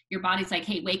carbs, your body's like,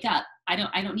 hey, wake up. I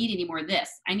don't need any more of this.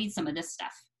 I need some of this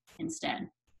stuff instead.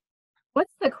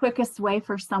 What's the quickest way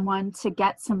for someone to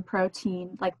get some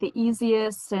protein, like the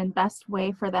easiest and best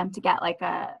way for them to get like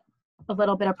a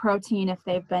little bit of protein if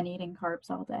they've been eating carbs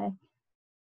all day?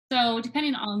 So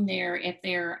depending on if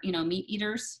they're, meat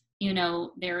eaters,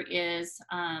 there is,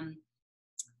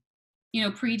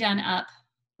 pre-done up,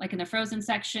 like in the frozen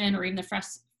section or even the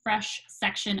fresh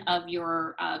section of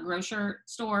your grocery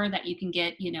store, that you can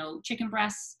get, chicken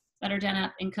breasts that are done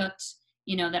up and cooked,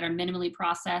 that are minimally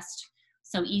processed.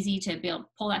 So easy to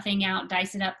pull that thing out,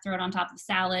 dice it up, throw it on top of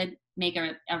salad, make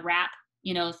a wrap,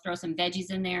 throw some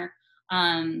veggies in there.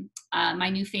 My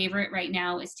new favorite right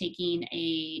now is taking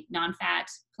a non-fat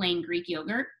plain Greek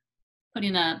yogurt,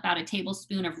 putting about a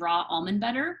tablespoon of raw almond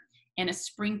butter and a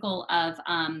sprinkle of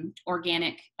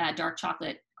organic dark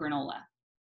chocolate granola.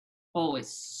 Oh,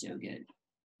 it's so good.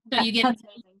 So you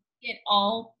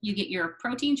get your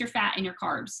proteins, your fat, and your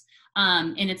carbs,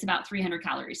 and it's about 300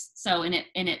 calories. So and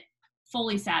it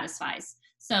fully satisfies.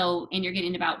 So, and you're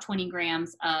getting about 20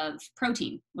 grams of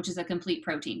protein, which is a complete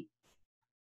protein.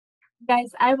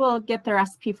 Guys, I will get the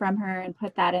recipe from her and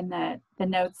put that in the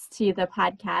notes to the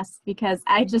podcast, because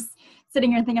I just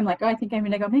sitting here thinking, I'm like, oh, I think I'm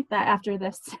going to go make that after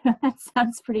this. That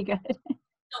sounds pretty good.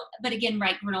 But again,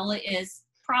 right, granola is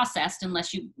processed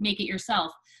unless you make it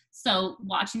yourself. So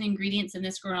watching the ingredients in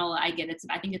this granola, I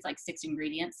think it's like 6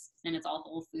 ingredients, and it's all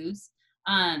whole foods.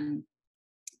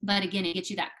 But again, it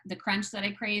gets you the crunch that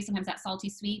I crave, sometimes that salty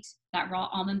sweet, that raw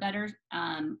almond butter,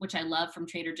 which I love from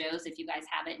Trader Joe's if you guys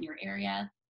have it in your area.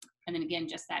 And then again,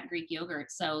 just that Greek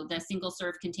yogurt. So the single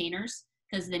serve containers,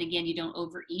 because then again, you don't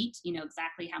overeat, you know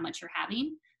exactly how much you're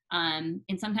having. And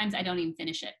sometimes I don't even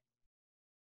finish it.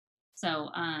 So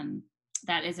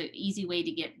that is an easy way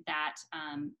to get that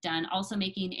done. Also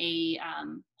making a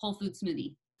whole food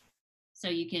smoothie. So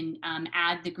you can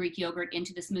add the Greek yogurt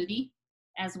into the smoothie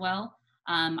as well.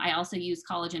 I also use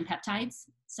collagen peptides.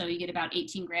 So you get about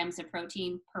 18 grams of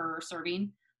protein per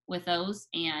serving with those.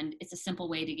 And it's a simple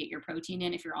way to get your protein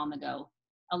in if you're on the go,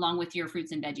 along with your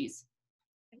fruits and veggies.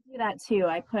 I do that too.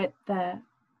 I put the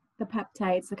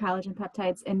peptides, the collagen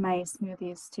peptides in my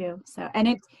smoothies too. So,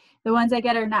 and the ones I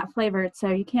get are not flavored, so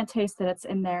you can't taste that it's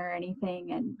in there or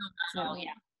anything. And so,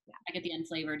 yeah, I get the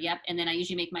unflavored. Yep. And then I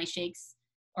usually make my shakes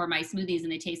or my smoothies,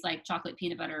 and they taste like chocolate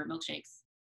peanut butter milkshakes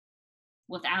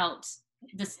without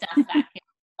the stuff that can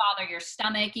bother your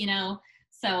stomach,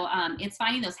 So it's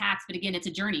finding those hacks, but again, it's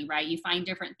a journey, right? You find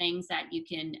different things that you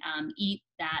can eat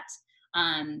that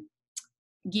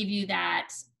give you that,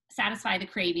 satisfy the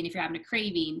craving if you're having a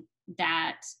craving,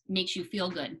 that makes you feel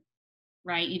good,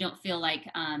 right? You don't feel like,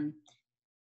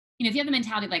 if you have the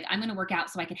mentality of like, I'm going to work out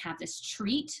so I can have this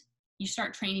treat, you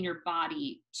start training your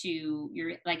body to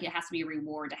it has to be a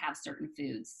reward to have certain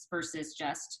foods versus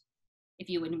just, if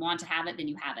you wouldn't want to have it, then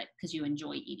you have it because you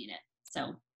enjoy eating it.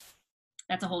 So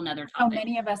that's a whole nother topic. Oh,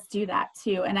 many of us do that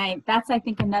too. And that's, I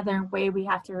think, another way we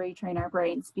have to retrain our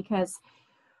brains, because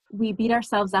we beat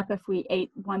ourselves up if we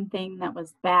ate one thing that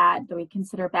was bad, that we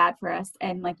consider bad for us.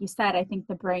 And like you said, I think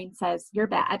the brain says you're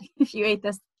bad. If you ate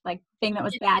this thing that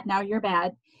was bad, now you're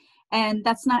bad. And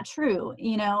that's not true,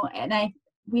 and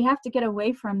we have to get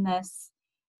away from this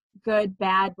good,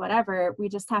 bad, whatever. We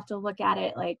just have to look at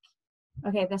it like,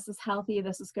 okay, this is healthy.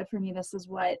 This is good for me. This is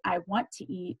what I want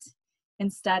to eat,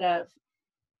 instead of,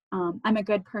 I'm a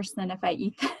good person if I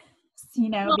eat this,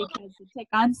 because you take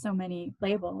on so many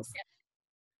labels.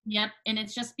 Yep. And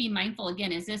it's just being mindful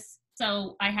again.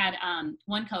 So I had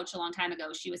one coach a long time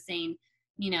ago, she was saying,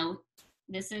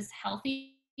 this is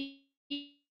healthy.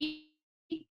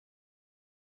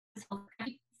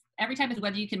 Every type of,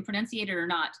 whether you can pronunciate it or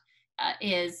not,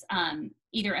 is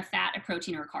either a fat, a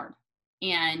protein, or a carb.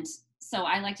 And so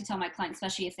I like to tell my clients,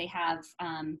 especially if they have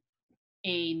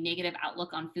a negative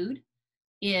outlook on food,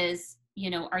 is,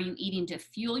 are you eating to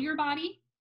fuel your body,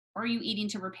 or are you eating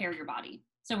to repair your body?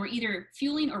 So we're either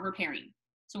fueling or repairing.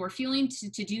 So we're fueling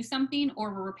to do something,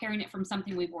 or we're repairing it from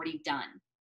something we've already done.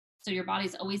 So your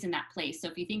body's always in that place. So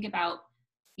if you think about,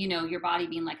 your body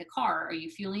being like a car, are you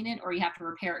fueling it, or you have to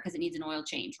repair it because it needs an oil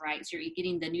change, right? So you're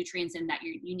getting the nutrients in that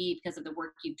you need because of the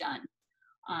work you've done.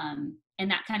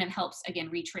 And that kind of helps, again,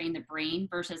 retrain the brain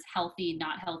versus healthy,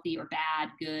 not healthy, or bad,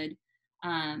 good.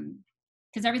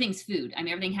 Because everything's food. I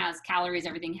mean, everything has calories,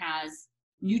 everything has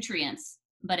nutrients,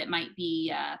 but it might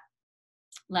be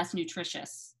less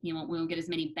nutritious. We won't get as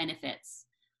many benefits.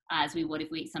 as we would if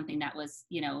we ate something that was,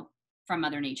 from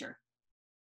Mother Nature.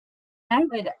 I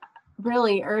would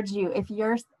really urge you, if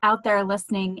you're out there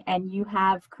listening and you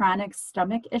have chronic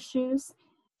stomach issues,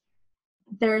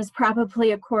 there's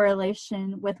probably a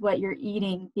correlation with what you're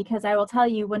eating, because I will tell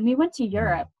you, when we went to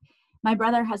Europe, my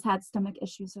brother has had stomach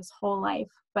issues his whole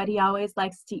life, but he always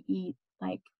likes to eat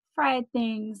like fried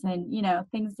things and,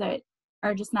 things that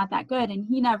are just not that good. And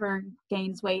he never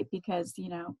gains weight because,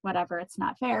 whatever, it's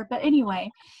not fair. But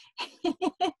anyway,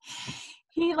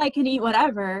 he can eat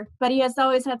whatever, but he has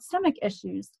always had stomach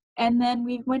issues. And then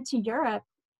we went to Europe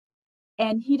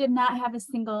and he did not have a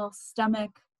single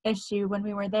stomach issue when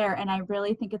we were there. And I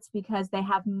really think it's because they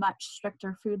have much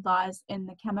stricter food laws in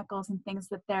the chemicals and things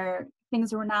that they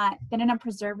didn't have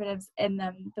preservatives in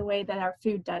them the way that our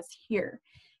food does here.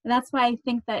 And that's why I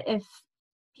think that if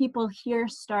people here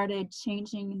started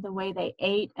changing the way they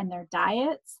ate and their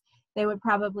diets, they would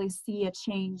probably see a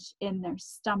change in their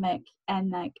stomach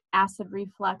and acid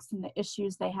reflux and the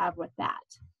issues they have with that.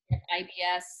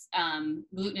 IBS,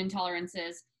 gluten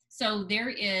intolerances. So there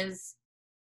is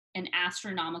an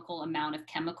astronomical amount of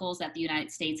chemicals that the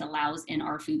United States allows in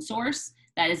our food source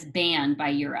that is banned by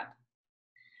Europe.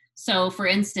 So for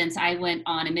instance, I went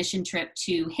on a mission trip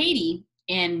to Haiti,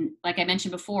 and like I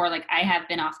mentioned before, I have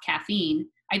been off caffeine.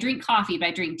 I drink coffee, but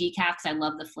I drink decaf because I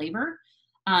love the flavor.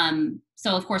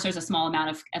 So of course there's a small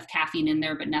amount of caffeine in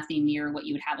there, but nothing near what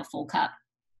you would have a full cup.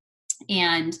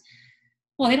 And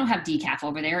well, they don't have decaf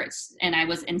over there. And I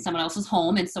was in someone else's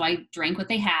home, and so I drank what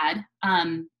they had.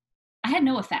 I had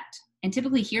no effect. And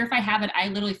typically here, if I have it, I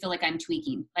literally feel like I'm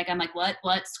tweaking. I'm like, what,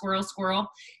 squirrel.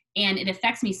 And it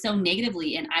affects me so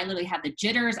negatively. And I literally have the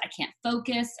jitters. I can't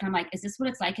focus. And I'm like, is this what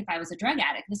it's like if I was a drug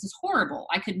addict? This is horrible.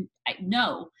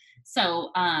 No.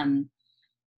 So,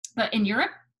 but in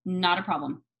Europe, not a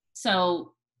problem.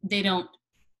 So they don't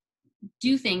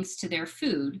do things to their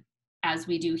food as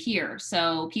we do here.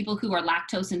 So people who are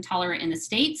lactose intolerant in the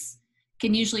States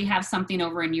can usually have something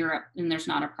over in Europe and there's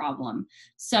not a problem.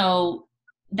 So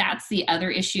that's the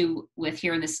other issue with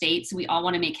here in the States. We all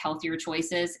want to make healthier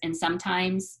choices. And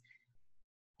sometimes,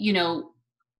 the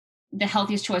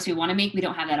healthiest choice we want to make, we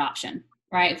don't have that option,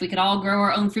 right? If we could all grow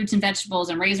our own fruits and vegetables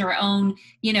and raise our own,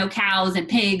 cows and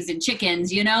pigs and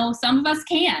chickens, some of us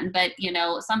can, but,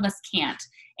 some of us can't.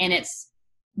 And it's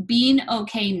being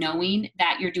okay knowing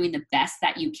that you're doing the best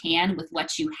that you can with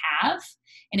what you have.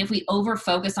 And if we over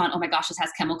focus on, oh my gosh, this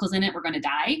has chemicals in it, we're going to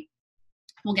die.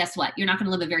 Well, guess what? You're not going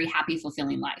to live a very happy,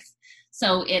 fulfilling life.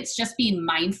 So it's just being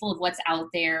mindful of what's out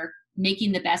there,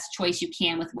 making the best choice you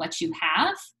can with what you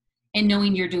have, and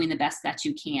knowing you're doing the best that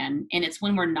you can. And it's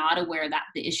when we're not aware that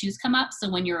the issues come up. So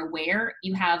when you're aware,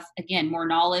 you have, again, more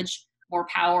knowledge, more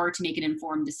power to make an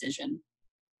informed decision.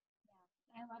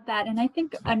 I love that. And I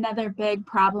think another big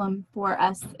problem for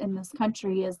us in this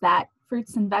country is that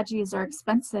fruits and veggies are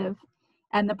expensive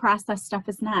and the processed stuff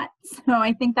is not. So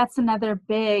I think that's another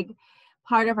big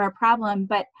part of our problem.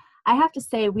 But I have to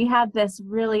say, we have this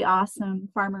really awesome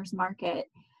farmers market.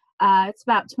 It's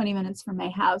about 20 minutes from my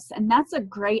house. And that's a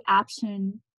great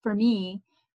option for me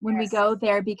when we go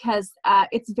there, because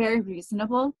it's very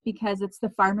reasonable, because it's the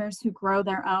farmers who grow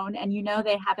their own, and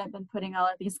they haven't been putting all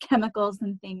of these chemicals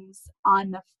and things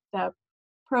on the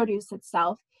produce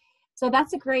itself. So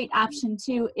that's a great option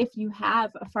too, if you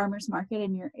have a farmers market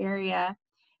in your area,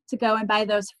 to go and buy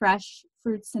those fresh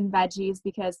fruits and veggies,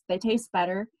 because they taste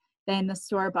better than the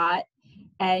store-bought,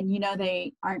 and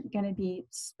they aren't going to be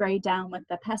sprayed down with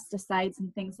the pesticides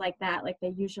and things like that like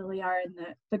they usually are in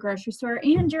the grocery store.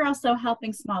 And you're also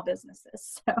helping small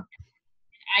businesses. So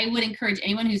I would encourage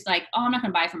anyone who's like, oh, I'm not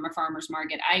going to buy from a farmer's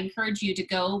market. I encourage you to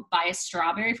go buy a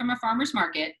strawberry from a farmer's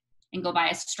market and go buy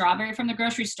a strawberry from the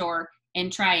grocery store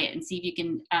and try it and see if you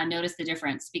can notice the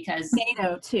difference. Because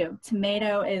tomato too.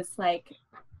 Tomato is like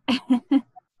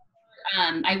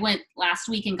I went last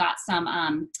week and got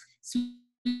some sweet,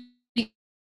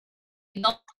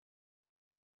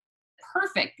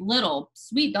 perfect little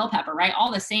sweet bell pepper, right? All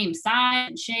the same size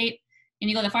and shape. And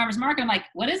you go to the farmer's market, I'm like,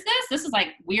 what is this? This is like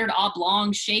weird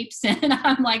oblong shapes. And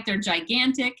I'm like, they're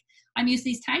gigantic. I'm used to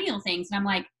these tiny little things. And I'm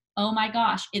like, oh my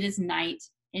gosh, it is night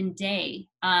and day.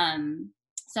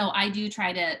 So I do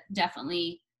try to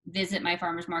definitely visit my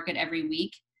farmer's market every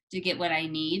week to get what I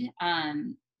need.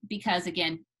 Because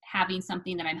again, having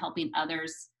something that I'm helping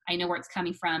others, I know where it's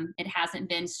coming from. It hasn't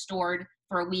been stored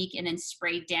for a week and then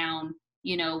sprayed down,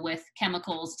 with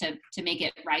chemicals to make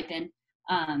it ripen.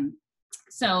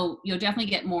 So you'll definitely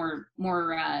get more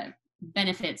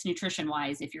benefits nutrition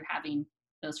wise if you're having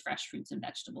those fresh fruits and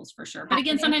vegetables, for sure. But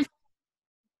again, sometimes,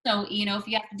 so, if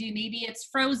you have to do, maybe it's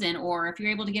frozen, or if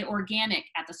you're able to get organic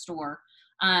at the store,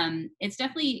 it's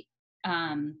definitely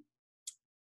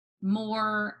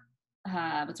more,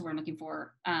 what's the word I'm looking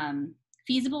for?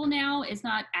 Feasible now. It's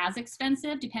not as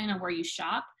expensive depending on where you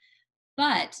shop.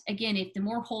 But again, if the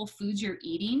more whole foods you're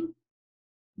eating,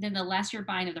 then the less you're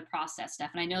buying of the processed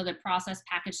stuff. And I know the processed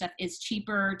packaged stuff is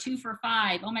cheaper, 2 for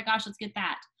 $5. Oh my gosh, let's get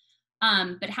that.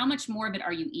 But how much more of it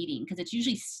are you eating? Because it's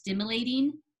usually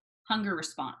stimulating hunger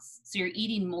response. So you're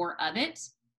eating more of it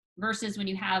versus when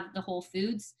you have the whole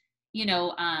foods, you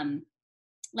know,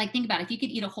 like think about it, if you could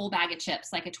eat a whole bag of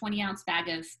chips, like a 20-ounce bag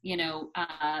of, you know,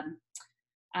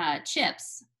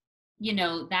 chips, you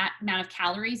know, that amount of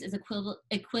calories is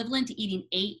equivalent to eating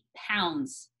 8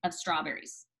 pounds of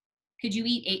strawberries. Could you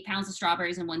eat 8 pounds of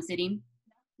strawberries in one sitting?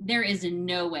 There is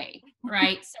no way,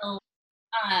 right? So,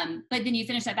 but then you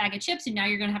finish that bag of chips and now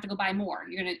you're going to have to go buy more.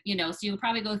 You're going to, you know, so you'll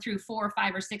probably go through 4 or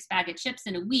 5 or 6 bag of chips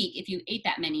in a week if you ate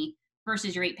that many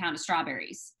versus your 8 pound of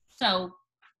strawberries. So,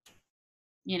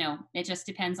 you know, it just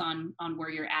depends on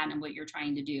where you're at and what you're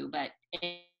trying to do. But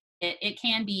it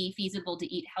can be feasible to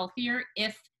eat healthier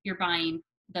if you're buying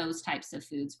those types of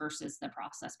foods versus the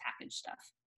processed packaged stuff.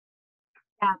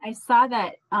 Yeah, I saw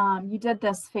that you did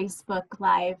this Facebook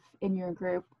Live in your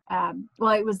group.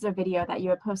 Well, it was a video that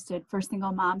you had posted for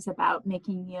single moms about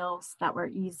making meals that were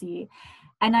easy.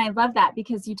 And I love that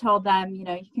because you told them, you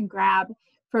know, you can grab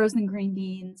frozen green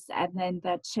beans and then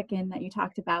the chicken that you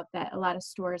talked about that a lot of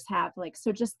stores have. Like,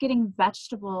 so just getting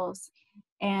vegetables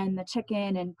and the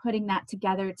chicken and putting that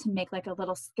together to make like a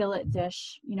little skillet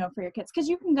dish, you know, for your kids. Because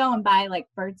you can go and buy like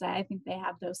Bird's Eye. I think they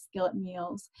have those skillet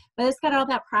meals, but it's got all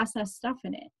that processed stuff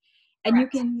in it. And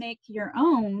Correct. You can make your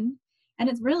own. And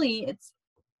it's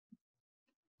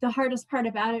the hardest part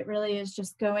about it really is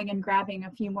just going and grabbing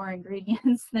a few more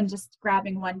ingredients than just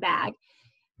grabbing one bag.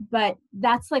 But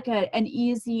that's like an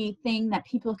easy thing that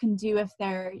people can do if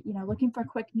they're, you know, looking for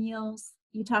quick meals.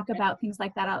 You talk about things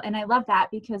like that. And I love that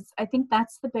because I think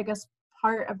that's the biggest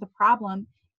part of the problem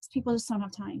is people just don't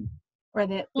have time, or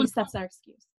at least that's their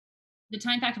excuse. The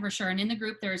time factor for sure. And in the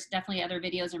group, there's definitely other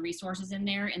videos and resources in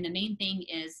there. And the main thing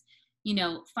is, you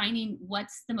know, finding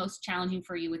what's the most challenging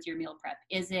for you with your meal prep.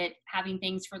 Is it having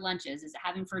things for lunches? Is it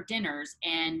having for dinners?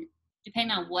 And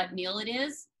depending on what meal it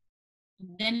is,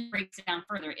 then it breaks it down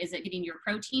further. Is it getting your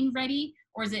protein ready,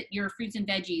 or is it your fruits and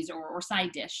veggies or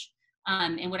side dish?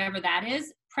 And whatever that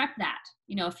is, prep that,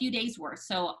 you know, a few days worth.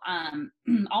 So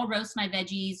I'll roast my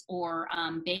veggies or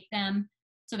bake them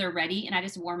so they're ready, and I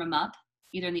just warm them up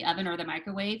either in the oven or the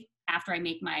microwave after I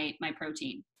make my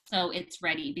protein. So it's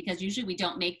ready, because usually we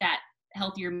don't make that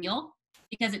healthier meal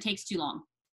because it takes too long.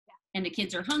 Yeah. And the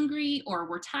kids are hungry or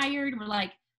we're tired. We're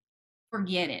like,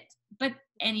 forget it.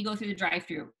 And you go through the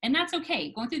drive-through, and that's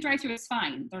okay. Going through the drive-through is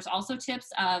fine. There's also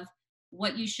tips of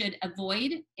what you should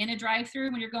avoid in a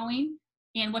drive-through when you're going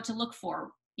and what to look for.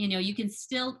 You know, you can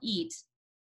still eat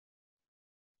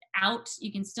out.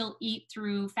 You can still eat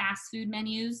through fast food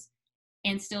menus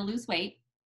and still lose weight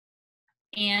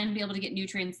and be able to get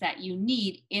nutrients that you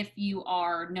need if you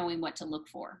are knowing what to look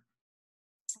for.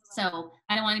 So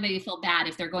I don't want anybody to feel bad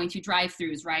if they're going through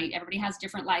drive-throughs, right? Everybody has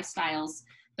different lifestyles.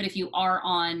 But if you are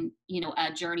on, you know,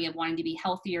 a journey of wanting to be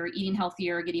healthier, eating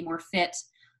healthier, getting more fit,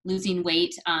 losing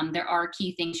weight, there are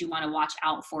key things you want to watch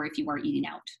out for if you are eating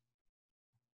out.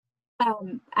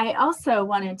 I also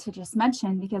wanted to just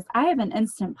mention, because I have an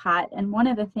Instant Pot, and one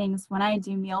of the things when I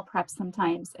do meal prep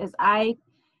sometimes is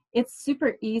it's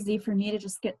super easy for me to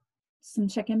just get some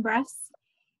chicken breasts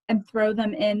and throw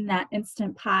them in that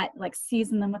Instant Pot, like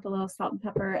season them with a little salt and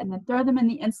pepper, and then throw them in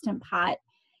the Instant Pot.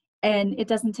 And it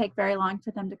doesn't take very long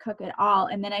for them to cook at all.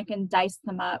 And then I can dice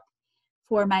them up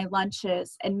for my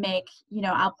lunches and make, you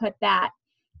know, I'll put that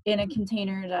in a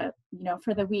container to, you know,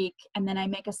 for the week. And then I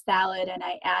make a salad and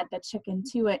I add the chicken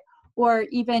to it. Or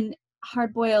even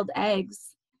hard-boiled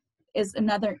eggs is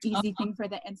another easy thing for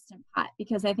the Instant Pot,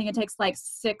 because I think it takes like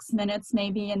 6 minutes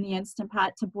maybe in the Instant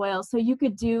Pot to boil. So you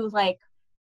could do like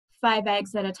 5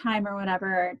 eggs at a time or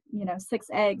whatever, you know, 6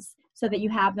 eggs, so that you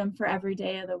have them for every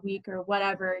day of the week or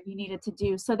whatever you needed to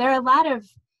do. So there are a lot of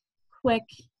quick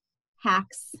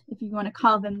hacks, if you want to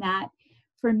call them that,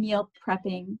 for meal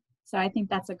prepping. So I think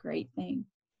that's a great thing.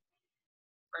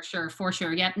 For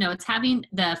sure. Yep. No, it's having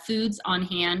the foods on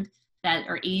hand that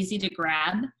are easy to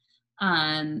grab,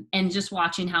 and just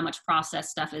watching how much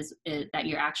processed stuff is that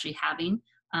you're actually having.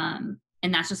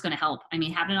 And that's just going to help. I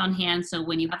mean, having it on hand. So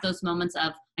when you have those moments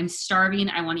of, I'm starving,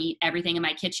 I want to eat everything in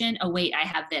my kitchen. Oh, wait, I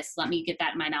have this. Let me get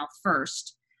that in my mouth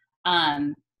first.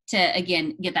 To,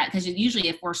 again, get that. Because usually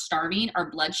if we're starving, our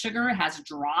blood sugar has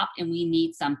dropped and we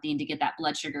need something to get that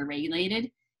blood sugar regulated.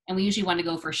 And we usually want to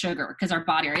go for sugar because our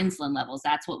insulin levels,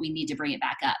 that's what we need to bring it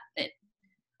back up. But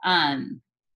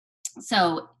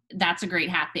So that's a great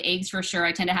hack. The eggs for sure.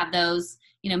 I tend to have those,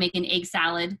 make an egg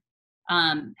salad,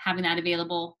 having that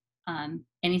available.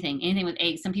 Anything with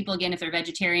eggs. Some people, again, if they're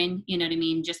vegetarian, you know what I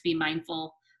mean, just be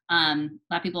mindful. A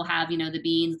lot of people have, the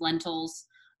beans, lentils,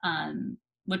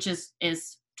 which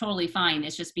is totally fine.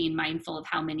 It's just being mindful of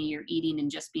how many you're eating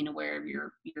and just being aware of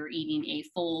you're eating a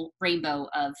full rainbow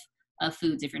of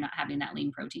foods if you're not having that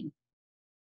lean protein.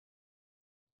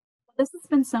 This has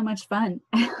been so much fun.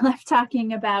 I love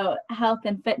talking about health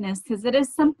and fitness because it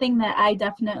is something that I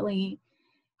definitely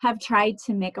have tried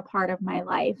to make a part of my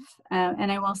life.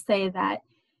 And I will say that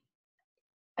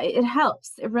it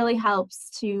helps. It really helps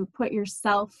to put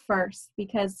yourself first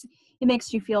because it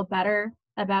makes you feel better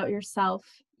about yourself.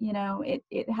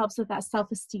 It helps with that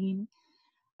self-esteem.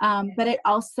 But it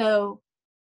also,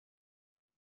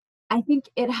 I think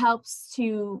it helps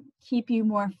to keep you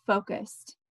more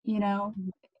focused,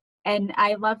 and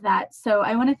I love that. So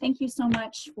I want to thank you so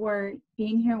much for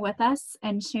being here with us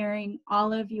and sharing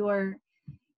all of your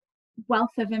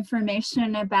wealth of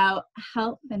information about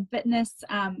health and fitness.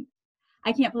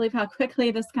 I can't believe how quickly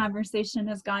this conversation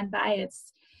has gone by.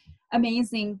 It's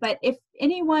amazing. But if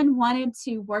anyone wanted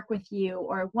to work with you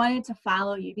or wanted to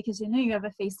follow you, because you have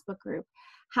a Facebook group,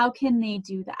 how can they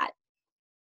do that?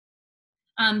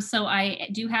 So I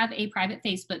do have a private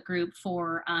Facebook group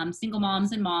for single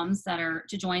moms and moms that are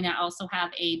to join. I also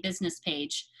have a business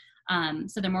page.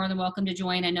 So they're more than welcome to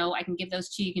join. I know I can give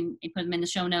those to you. You can put them in the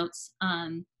show notes.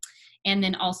 And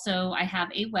then also I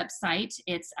have a website.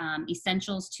 It's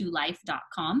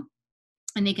essentials2life.com.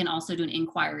 And they can also do an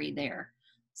inquiry there.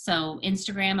 So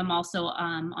Instagram, I'm also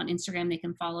on Instagram. They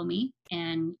can follow me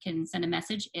and can send a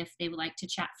message if they would like to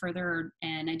chat further.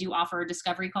 And I do offer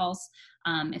discovery calls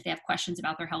if they have questions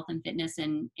about their health and fitness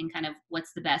and kind of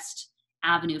what's the best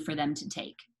avenue for them to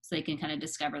take so they can kind of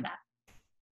discover that.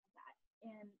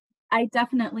 And I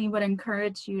definitely would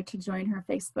encourage you to join her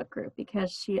Facebook group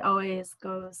because she always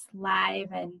goes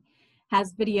live and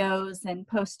has videos and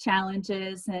posts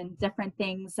challenges and different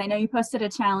things. I know you posted a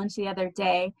challenge the other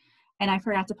day and I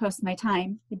forgot to post my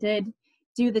time. I did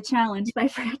do the challenge, but I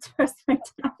forgot to post my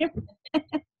time.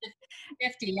 50,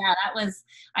 yeah,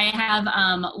 I have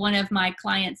one of my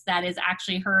clients that is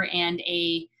actually her and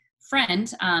a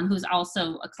friend who's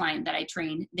also a client that I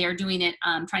train. They're doing it,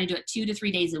 trying to do it 2 to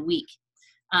 3 days a week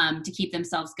to keep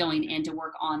themselves going and to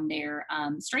work on their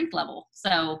strength level.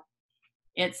 So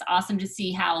it's awesome to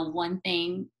see how one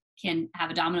thing can have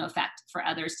a domino effect for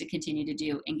others to continue to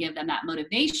do and give them that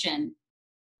motivation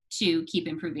to keep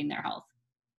improving their health.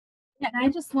 Yeah, and I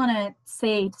just want to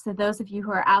say to those of you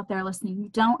who are out there listening, you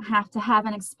don't have to have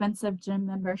an expensive gym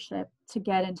membership to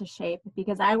get into shape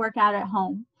because I work out at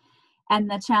home. And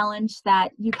the challenge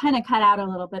that you kind of cut out a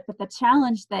little bit, but the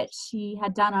challenge that she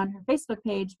had done on her Facebook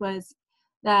page was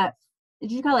that, did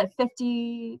you call it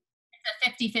 50?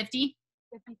 It's a 50-50.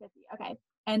 50-50, okay.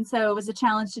 And so it was a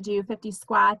challenge to do 50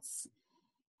 squats.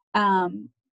 And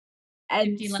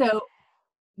 50 so,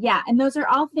 yeah, and those are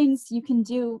all things you can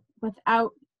do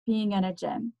without being in a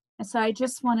gym. And so I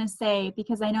just want to say,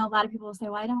 because I know a lot of people will say,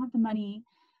 well, I don't have the money.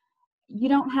 You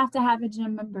don't have to have a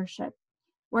gym membership.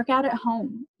 Work out at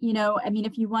home.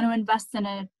 If you want to invest in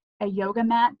a yoga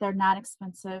mat, they're not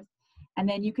expensive. And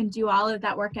then you can do all of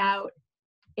that workout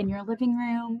in your living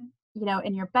room,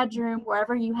 in your bedroom,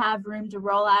 wherever you have room to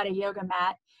roll out a yoga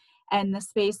mat and the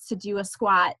space to do a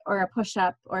squat or a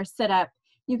push-up or a sit-up.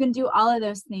 You can do all of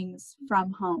those things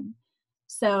from home.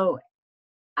 So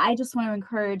I just want to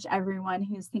encourage everyone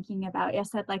who's thinking about, yes,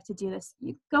 I'd like to do this.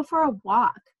 You go for a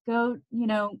walk, go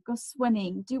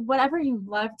swimming, do whatever you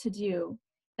love to do.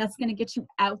 That's going to get you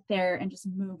out there and just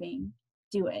moving.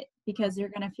 Do it because you're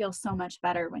going to feel so much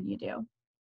better when you do.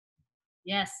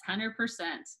 Yes, 100%.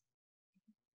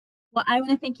 Well, I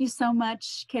want to thank you so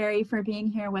much, Carrie, for being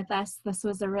here with us. This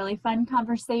was a really fun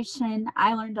conversation.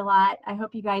 I learned a lot. I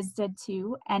hope you guys did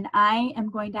too. And I am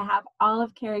going to have all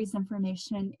of Carrie's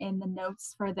information in the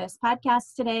notes for this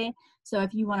podcast today. So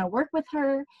if you want to work with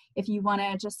her, if you want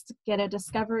to just get a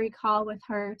discovery call with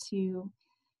her to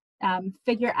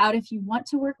figure out if you want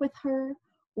to work with her,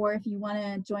 or if you want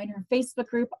to join her Facebook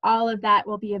group, all of that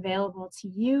will be available to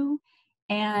you.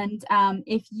 And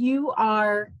if you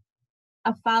are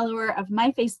a follower of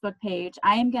my Facebook page,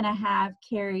 I am going to have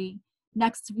Carrie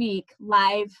next week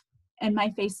live in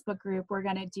my Facebook group. We're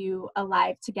going to do a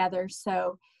live together.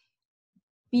 So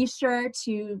be sure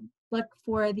to look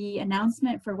for the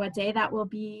announcement for what day that will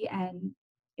be. And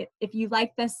if you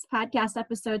like this podcast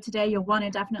episode today, you'll want to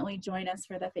definitely join us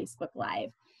for the Facebook Live.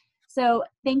 So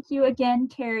thank you again,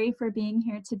 Carrie, for being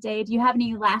here today. Do you have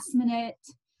any last minute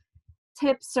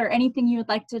tips or anything you would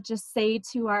like to just say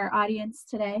to our audience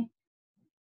today?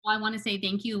 Well, I want to say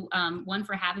thank you, one,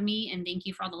 for having me, and thank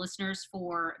you for all the listeners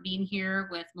for being here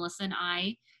with Melissa and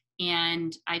I.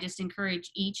 And I just encourage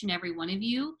each and every one of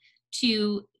you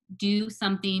to do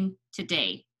something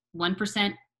today.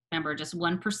 1%, remember, just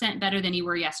 1% better than you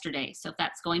were yesterday. So if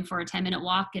that's going for a 10-minute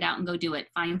walk, get out and go do it.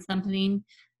 Find something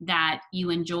that you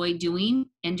enjoy doing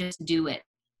and just do it.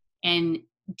 And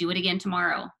do it again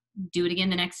tomorrow. Do it again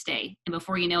the next day. And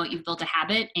before you know it, you've built a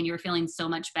habit and you're feeling so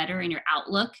much better, and your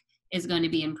outlook is going to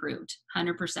be improved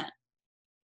 100%.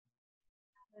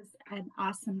 That's an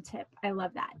awesome tip. I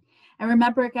love that. And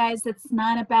remember, guys, it's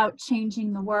not about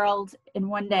changing the world in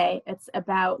one day. It's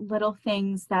about little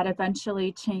things that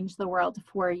eventually change the world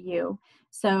for you.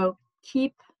 So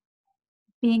keep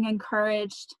being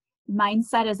encouraged.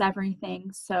 Mindset is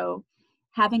everything. So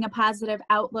having a positive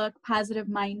outlook, positive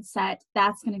mindset,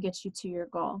 that's going to get you to your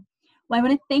goal. Well, I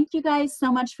want to thank you guys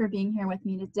so much for being here with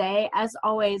me today. As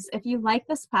always, if you like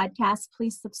this podcast,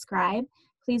 please subscribe.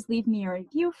 Please leave me a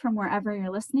review from wherever you're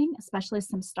listening, especially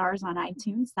some stars on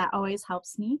iTunes. That always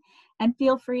helps me. And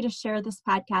feel free to share this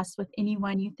podcast with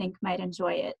anyone you think might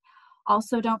enjoy it.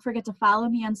 Also, don't forget to follow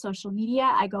me on social media.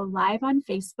 I go live on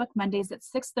Facebook Mondays at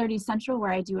 6:30 Central,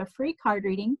 where I do a free card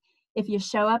reading. If you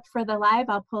show up for the live,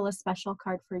 I'll pull a special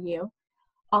card for you.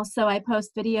 Also, I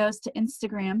post videos to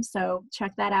Instagram, so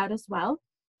check that out as well.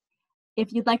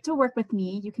 If you'd like to work with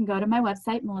me, you can go to my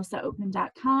website,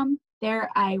 melissaoatman.com. There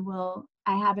I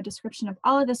have a description of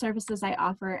all of the services I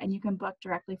offer, and you can book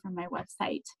directly from my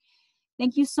website.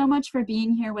 Thank you so much for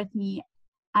being here with me.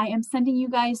 I am sending you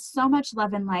guys so much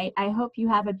love and light. I hope you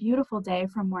have a beautiful day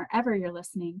from wherever you're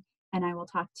listening, and I will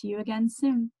talk to you again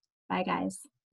soon. Bye, guys.